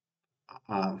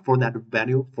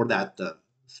venue, for that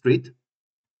street?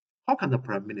 How can the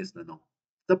prime minister know?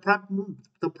 The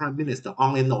prime minister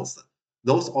only knows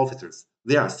those officers.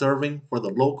 They are serving for the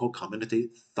local community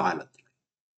silently.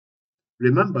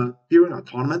 Remember, during a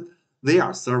tournament, they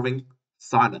are serving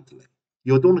silently.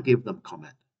 You don't give them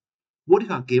command. What you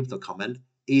can give the command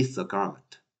is the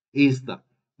government. Is the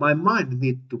my mind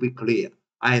needs to be clear.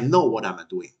 I know what I'm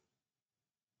doing.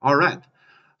 All right.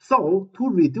 So to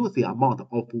reduce the amount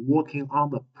of working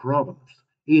on the problems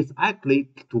is actually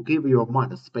to give your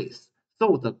mind space.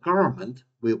 So the government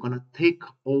will gonna take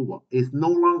over. It's no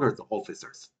longer the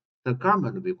officers. The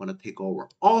government will gonna take over.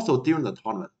 Also during the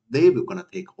tournament, they will gonna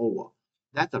take over.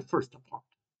 That's the first part.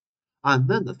 And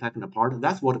then the second part,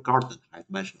 that's what Gordon had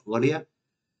mentioned earlier.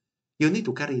 You need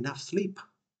to get enough sleep.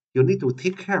 You need to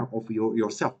take care of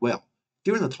yourself well.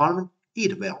 During the tournament,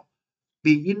 eat well.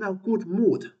 Be in a good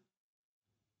mood.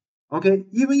 Okay,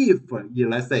 even if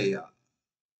let's say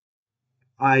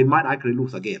I might actually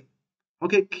lose a game.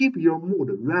 Okay, keep your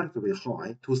mood relatively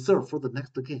high to serve for the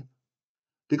next game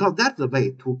because that's the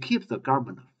way to keep the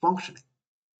government functioning.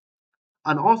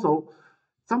 And also,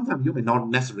 sometimes you may not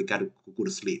necessarily get a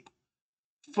good sleep.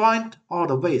 Find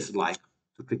other ways like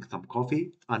to drink some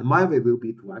coffee, and my way will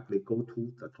be to actually go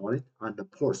to the toilet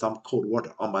and pour some cold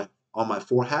water on my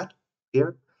forehead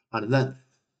here, and then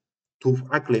to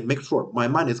actually make sure my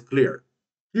mind is clear.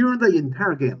 During the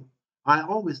entire game, I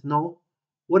always know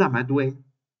what am I doing,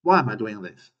 why am I doing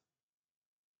this.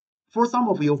 For some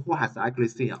of you who has actually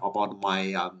seen about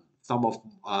my some of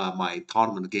my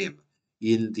tournament game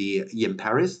in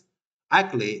Paris,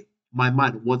 actually my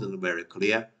mind wasn't very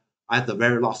clear at the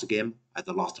very last game at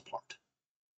the last part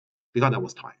because I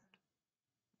was tired.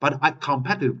 But a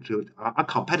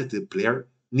competitive player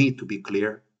need to be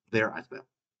clear there as well.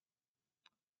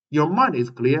 Your mind is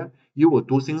clear, you will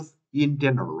do things in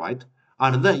general, right?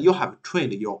 And then you have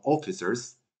trained your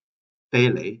officers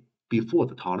daily before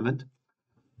the tournament.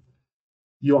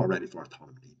 You are ready for a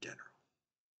tournament in general.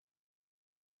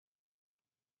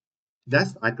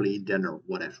 That's actually in general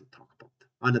what I should talk about.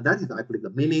 And that is actually the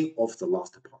meaning of the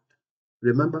last part.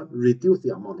 Remember, reduce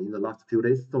the amount in the last few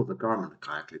days so the government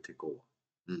can actually take over.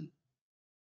 Mm.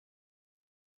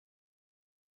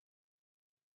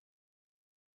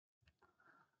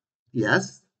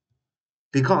 Yes,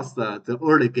 because the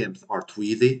early games are too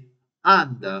easy,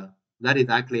 and that is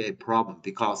actually a problem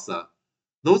because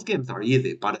those games are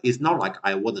easy, but it's not like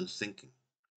I wasn't thinking.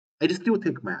 It still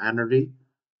takes my energy,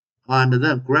 and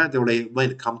then gradually,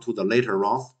 when it comes to the later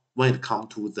rounds, when it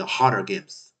comes to the harder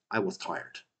games, I was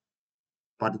tired.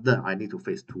 But then I need to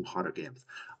face two harder games.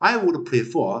 I would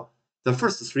prefer the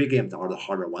first three games are the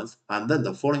harder ones, and then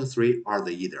the following three are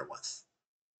the easier ones.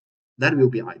 That will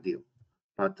be ideal.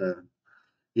 But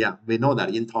yeah, we know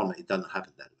that in tournament it doesn't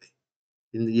happen that way.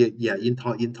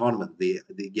 In tournament the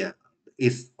yeah,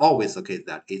 it's always the case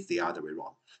that it's the other way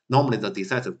around. Normally the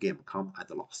decisive game come at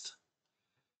the last.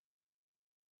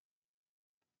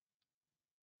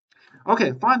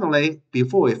 Okay, finally,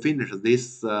 before we finish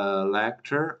this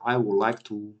lecture, I would like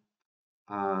to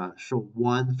show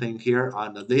one thing here,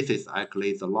 and this is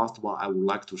actually the last one I would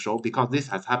like to show because this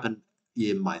has happened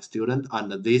in my student,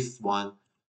 and this one.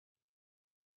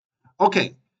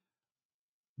 Okay,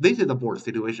 this is the board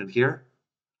situation here,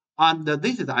 and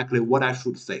this is actually what I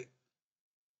should say.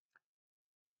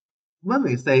 When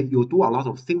we say you do a lot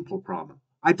of simple problem,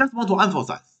 I just want to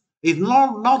emphasize it's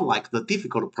not like the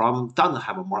difficult problem doesn't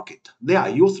have a market. They are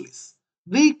useless.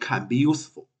 They can be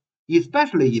useful,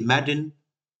 especially imagine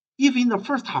if in the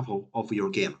first half of your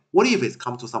game, what if it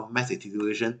comes to some messy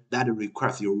situation that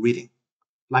requires your reading?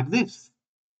 Like this.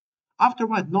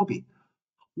 Afterward, Nobby,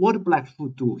 what Black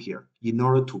should do here in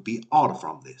order to be out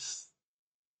from this?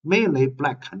 Mainly,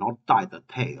 Black cannot die the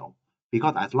tail,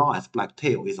 because as long as Black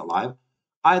tail is alive,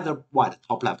 either white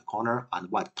top left corner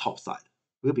and white top side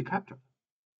will be captured.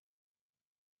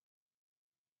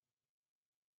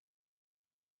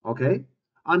 Okay,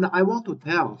 and I want to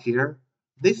tell here,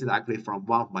 this is actually from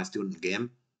one of my student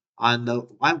game, and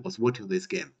I was watching this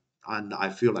game, and I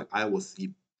feel like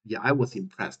yeah, I was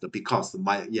impressed because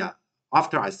my yeah,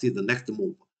 after I see the next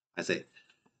move, I say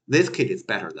this kid is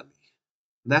better than me.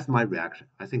 That's my reaction.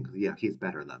 I think yeah, he's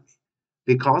better than me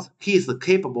because he is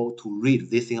capable to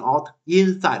read this thing out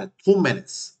inside 2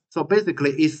 minutes. So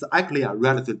basically, it's actually a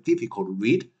relatively difficult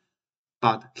read,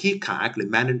 but he can actually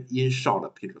manage in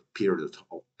short period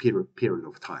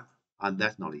of time, and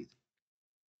that's not easy.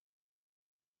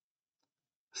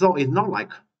 So it's not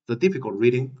like the difficult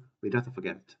reading we just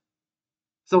forget it.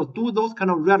 So do those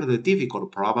kind of relatively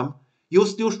difficult problem, you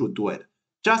still should do it.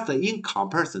 Just in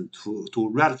comparison to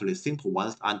relatively simple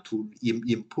ones and to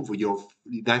improve your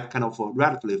that kind of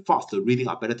relatively fast reading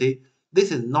ability,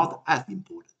 this is not as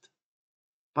important.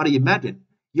 But imagine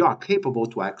you are capable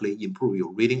to actually improve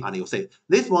your reading and you say,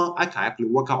 this one I can actually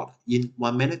work out in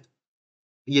 1 minute,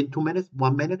 in 2 minutes,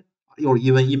 1 minute, or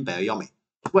even in Bayami.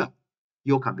 Well,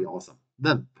 you can be awesome.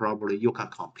 Then probably you can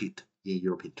compete in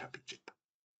European Championship.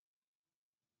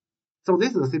 So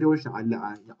this is a situation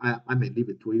I may leave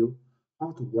it to you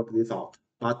how to work this out.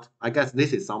 But I guess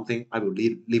this is something I will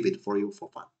leave it for you for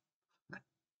fun.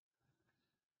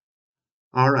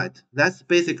 All right, that's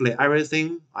basically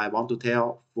everything I want to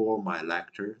tell for my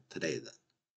lecture today then.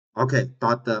 Okay,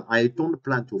 but I don't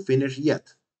plan to finish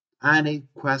yet. Any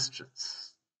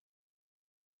questions?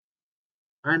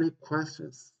 Any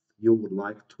questions you would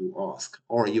like to ask?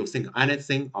 Or you think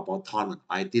anything about tournament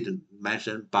I didn't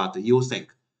mention, but you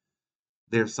think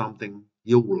there's something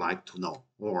you would like to know,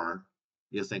 or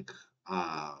you think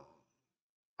uh,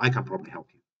 I can probably help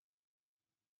you.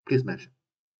 Please mention.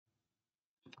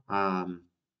 Um,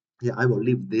 yeah, I will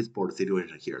leave this board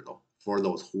situation here though, for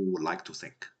those who would like to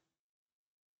think.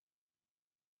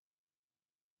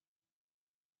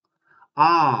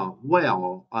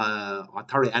 Well,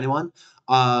 Atari anyone,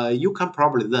 you can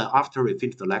probably then, after we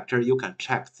finish the lecture, you can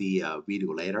check the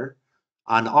video later.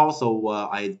 And also,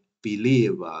 I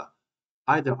believe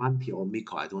either Auntie or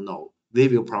Miko, I don't know, they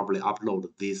will probably upload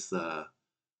this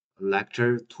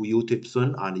lecture to YouTube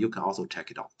soon, and you can also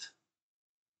check it out.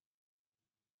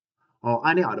 Or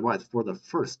any advice for the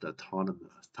first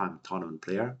time tournament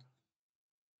player?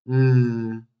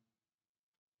 Mm,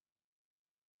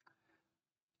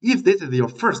 if this is your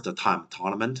first time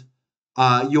tournament,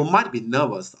 you might be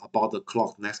nervous about the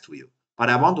clock next to you. But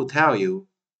I want to tell you,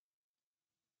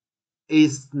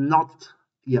 it's not,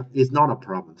 yeah, it's not a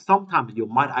problem. Sometimes you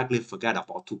might actually forget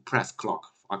about to press clock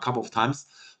a couple of times.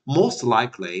 Most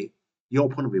likely, your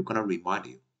opponent will gonna remind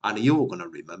you, and you're gonna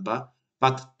remember.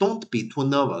 But don't be too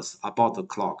nervous about the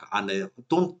clock, and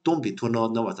don't be too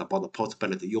nervous about the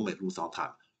possibility you may lose on time.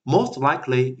 Most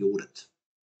likely, you wouldn't.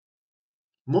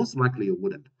 Most likely, you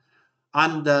wouldn't.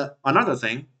 And another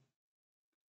thing,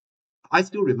 I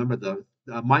still remember the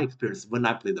my experience when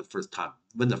I played the first time.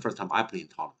 When the first time I played in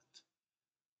tournament,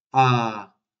 uh,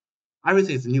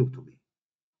 everything is new to me.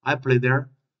 I play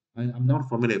there, I'm not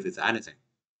familiar with anything,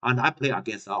 and I play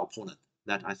against an opponent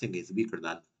that I think is weaker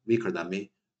than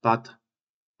me. But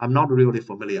I'm not really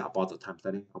familiar about the time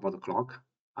setting, about the clock,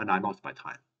 and I lost my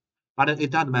time. But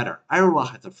it doesn't matter. Everyone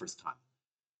has the first time.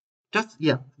 Just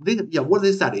yeah, what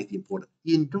they said is important.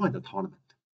 Enjoy the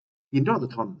tournament. Enjoy the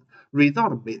tournament.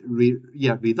 Result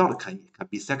can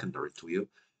be secondary to you.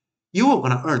 You are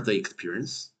gonna earn the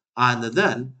experience, and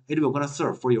then it will gonna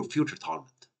serve for your future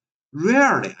tournament.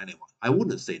 Rarely anyone, I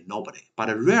wouldn't say nobody, but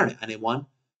rarely anyone,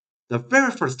 the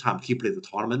very first time he played the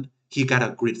tournament, he got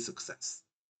a great success.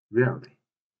 Rarely.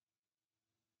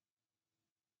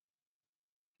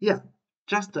 Yeah,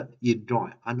 just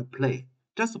enjoy and play.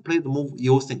 Just play the move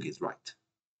you think is right.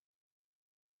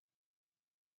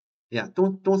 Yeah,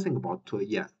 don't think about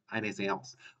anything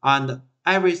else. And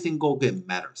every single game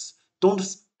matters. Don't.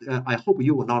 I hope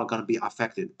you are not gonna be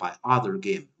affected by other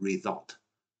game result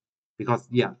because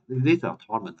yeah, this is a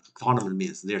tournament. Tournament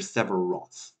means there's several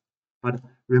rounds. But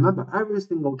remember, every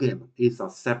single game is a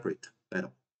separate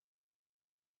battle.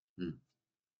 Mm.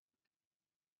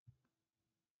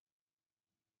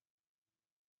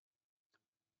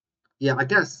 Yeah, I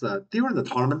guess during the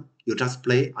tournament, you just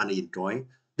play and enjoy.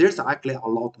 There's actually a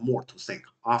lot more to think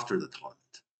after the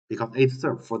tournament because it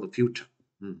serves for the future.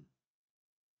 Mm.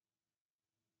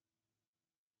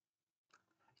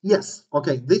 Yes.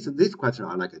 Okay. This question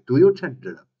I like it. Do you change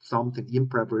something in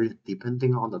preparation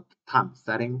depending on the time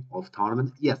setting of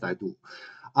tournament? Yes, I do.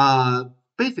 Uh,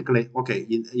 Basically, okay.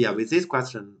 Yeah, with this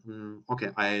question,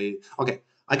 okay.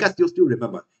 I guess you still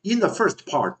remember in the first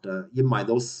part, in my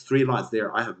those 3 lines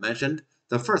there, I have mentioned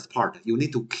the first part. You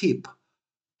need to keep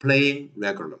playing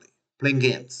regularly, playing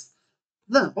games.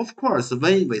 Then, of course,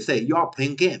 when we say you are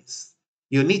playing games,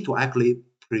 you need to actually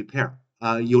prepare.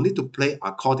 You need to play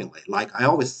accordingly. Like I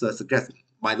always suggest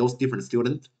by those different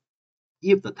students,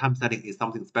 if the time setting is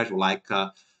something special, like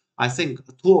I think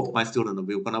two of my students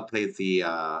will gonna play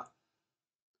the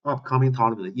upcoming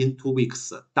tournament in 2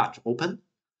 weeks, Dutch Open,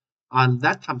 and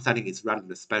that time setting is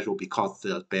relatively special because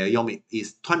the Bayomi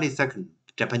is 20-second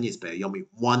Japanese Bayomi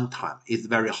one time. It's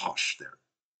very harsh there.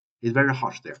 It's very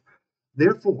harsh there.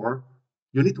 Therefore,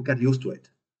 you need to get used to it.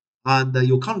 And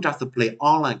you can't just play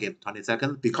online game 20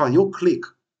 seconds because you click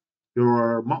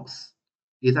your mouse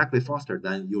is actually faster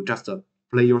than you just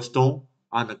play your stone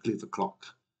and click the clock.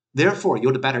 Therefore,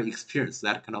 you'd better experience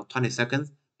that kind of 20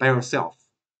 seconds by yourself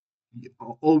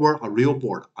over a real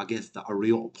board against a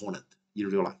real opponent in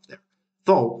real life there.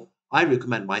 So I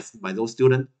recommend my those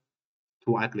students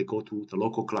to actually go to the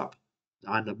local club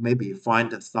and maybe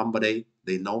find somebody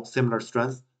they know similar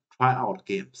strengths, try out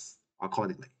games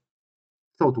accordingly.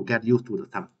 So to get used to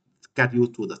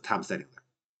the time setting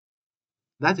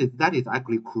there. That is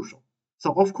actually crucial.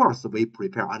 So of course we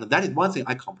prepare, and that is one thing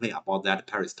I complain about that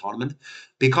Paris tournament,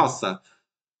 because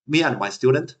me and my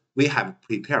student we have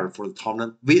prepared for the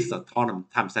tournament with the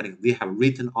tournament time setting we have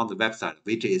written on the website,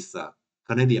 which is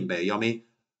Canadian Bayomi,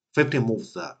 15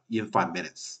 moves in 5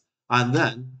 minutes. And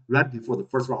then right before the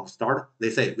first round start, they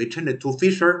say we change it to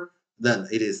Fisher, then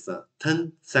it is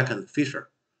 10-second Fisher.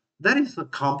 That is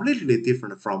completely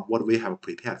different from what we have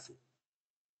prepared for.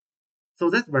 So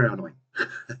that's very annoying.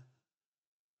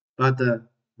 But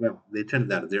well, they changed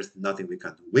that. There's nothing we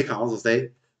can do. We can only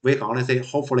say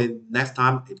hopefully next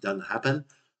time it doesn't happen,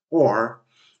 or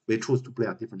we choose to play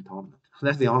a different tournament.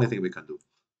 That's the only thing we can do.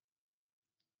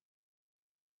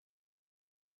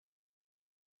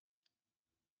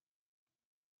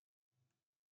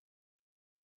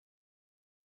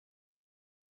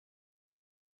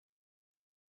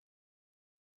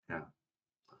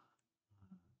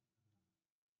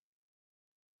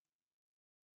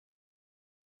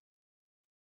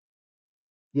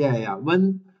 Yeah, yeah.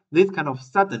 When this kind of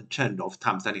sudden change of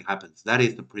time setting happens, that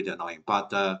is pretty annoying. But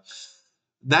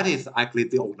that is actually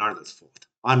the organizer's fault,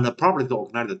 and probably the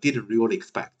organizer didn't really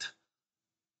expect.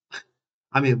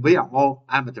 I mean, we are all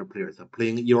amateur players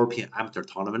playing European amateur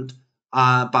tournament.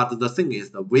 But the thing is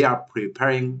that we are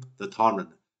preparing the tournament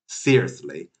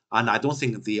seriously, and I don't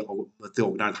think the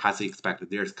organizer has expected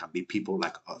there can be people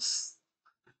like us.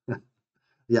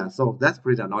 Yeah, so that's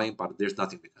pretty annoying, but there's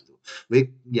nothing we can do.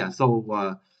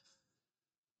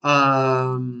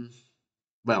 Um,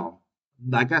 well,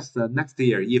 I guess next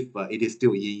year, if it is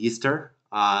still in Easter,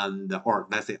 and or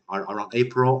let's say around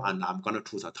April, and I'm gonna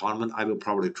choose a tournament, I will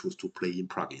probably choose to play in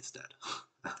Prague instead.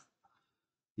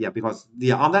 Yeah, because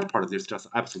on that part, there's just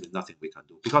absolutely nothing we can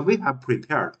do because we have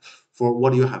prepared for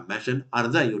what you have mentioned,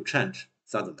 and then you change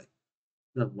suddenly.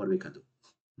 Then what we can do?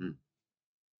 Mm.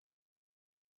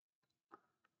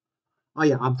 Oh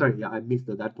yeah, I'm sorry. Yeah, I missed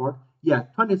that part. Yeah,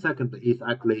 20 seconds is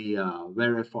actually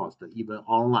very fast, even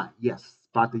online. Yes,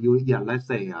 but let's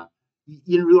say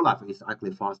in real life it's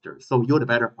actually faster. So you'd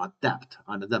better adapt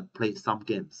and then play some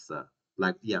games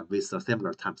with a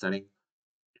similar time setting,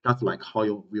 just like how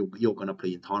you're gonna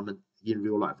play in tournament in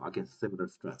real life against similar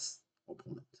stress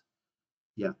opponent.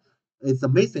 Yeah, it's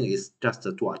amazing. Is just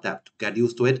to adapt, to get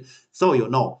used to it, so you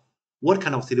know what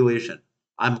kind of situation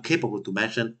I'm capable to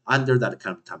mention under that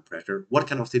kind of time pressure, what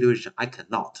kind of situation I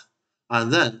cannot.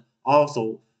 And then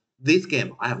also this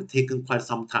game, I have taken quite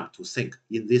some time to think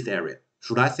in this area.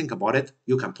 Should I think about it?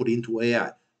 You can put into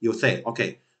AI. You say,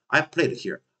 okay, I played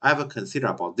here. I have considered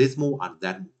about this move and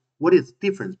that move. What is the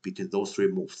difference between those three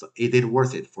moves? Is it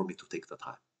worth it for me to take the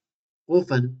time?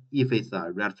 Often, if it's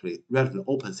a relatively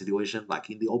open situation, like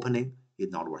in the opening,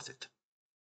 it's not worth it.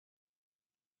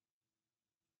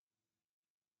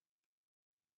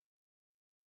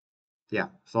 Yeah.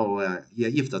 So yeah,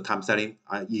 if the time setting,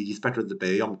 especially the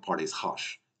beyond part is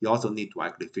harsh, you also need to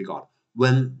actually figure out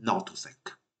when not to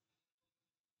think.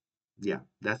 Yeah,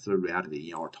 that's the reality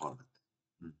in our tournament.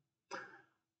 Mm.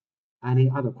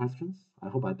 Any other questions? I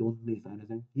hope I don't miss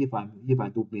anything. If I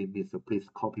do miss, please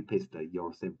copy paste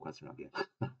your same question again.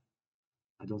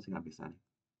 I don't think I miss any.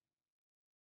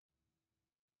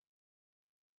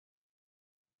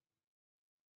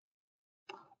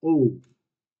 Oh,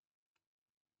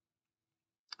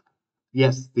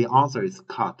 yes, the answer is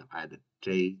cut at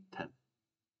J10.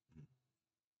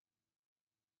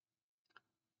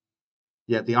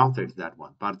 Yeah, the answer is that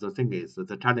one. But the thing is,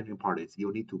 the challenging part is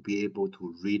you need to be able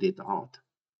to read it out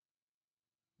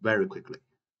very quickly,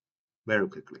 very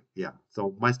quickly. Yeah.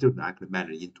 So my student actually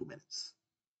managed in 2 minutes.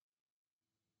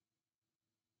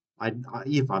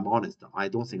 If I'm honest, I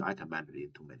don't think I can manage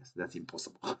in 2 minutes. That's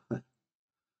impossible.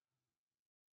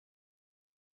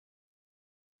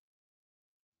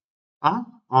 Oh,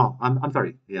 I'm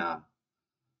sorry. Yeah.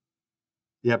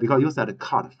 Yeah, because you said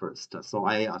cut first, so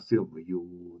I assume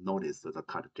you noticed the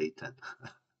cut J10.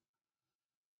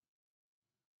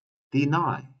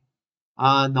 Deny.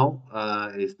 No,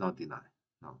 it's not deny.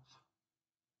 No.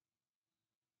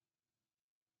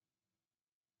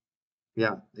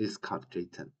 Yeah, it's cut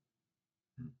J10.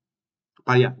 Mm.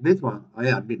 But yeah, this one I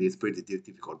admit is pretty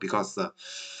difficult because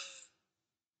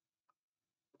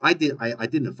I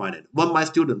didn't find it. When my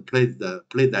student played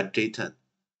that J10,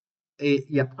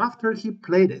 yeah, after he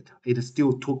played it, it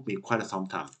still took me quite some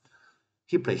time.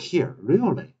 He played here,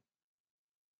 really?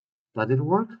 Does it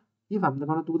work? If I'm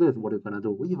gonna do this, what are you gonna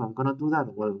do? If I'm gonna do that,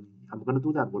 I'm gonna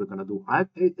do that, what are you gonna do?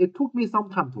 It took me some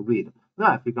time to read. Then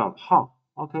I figure out,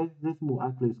 okay, this move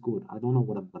actually is good. I don't know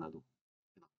what I'm gonna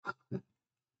do.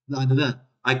 And then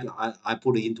I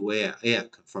put it into AI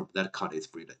confirm that card is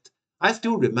brilliant. I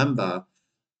still remember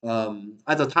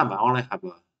at the time I only have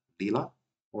a Lila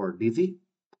or Lizzie,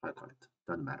 I call it,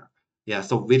 doesn't matter. Yeah,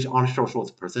 so which onshore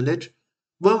shows percentage.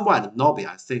 When white Nobi,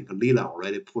 I think Lila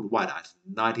already put white at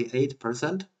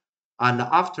 98%. And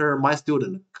after my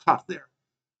student cut there,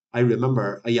 I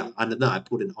remember, yeah, and then I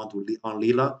put it on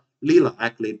Lila. Lila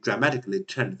actually dramatically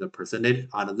changed the percentage,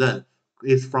 and then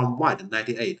it's from white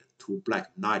 98 to black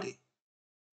 90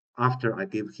 after I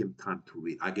gave him time to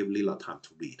read. I gave Lila time to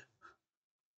read.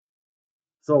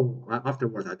 So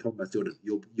afterwards, I told my student,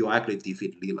 you actually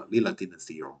defeat Lila. Lila didn't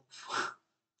see your move.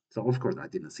 So of course, I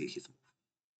didn't see his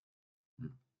move.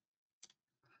 Mm.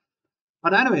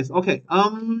 But anyways, okay.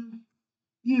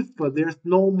 If there's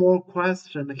no more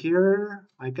question here,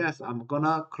 I guess I'm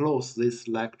gonna close this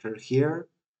lecture here.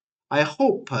 I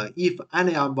hope if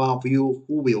any of you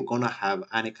who will gonna have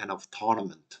any kind of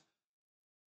tournament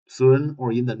soon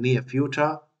or in the near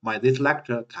future, this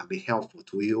lecture can be helpful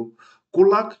to you. Good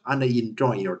luck and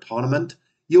enjoy your tournament.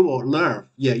 You will learn,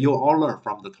 yeah, you will all learn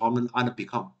from the tournament and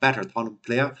become better tournament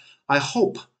player. I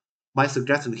hope my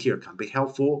suggestion here can be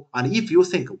helpful. And if you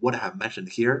think what I have mentioned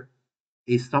here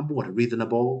is somewhat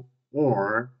reasonable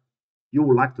or you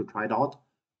would like to try it out,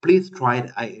 please try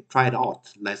it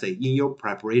out, let's say in your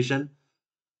preparation.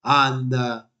 And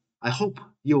I hope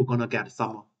you're gonna get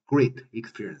some great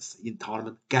experience in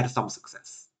tournament, get some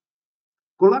success.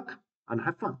 Good luck and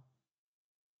have fun.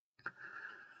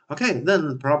 Okay,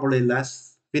 then probably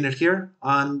let's finish here,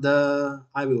 and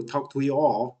I will talk to you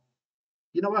all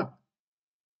in a while.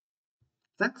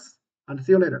 Thanks, and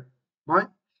see you later. Bye.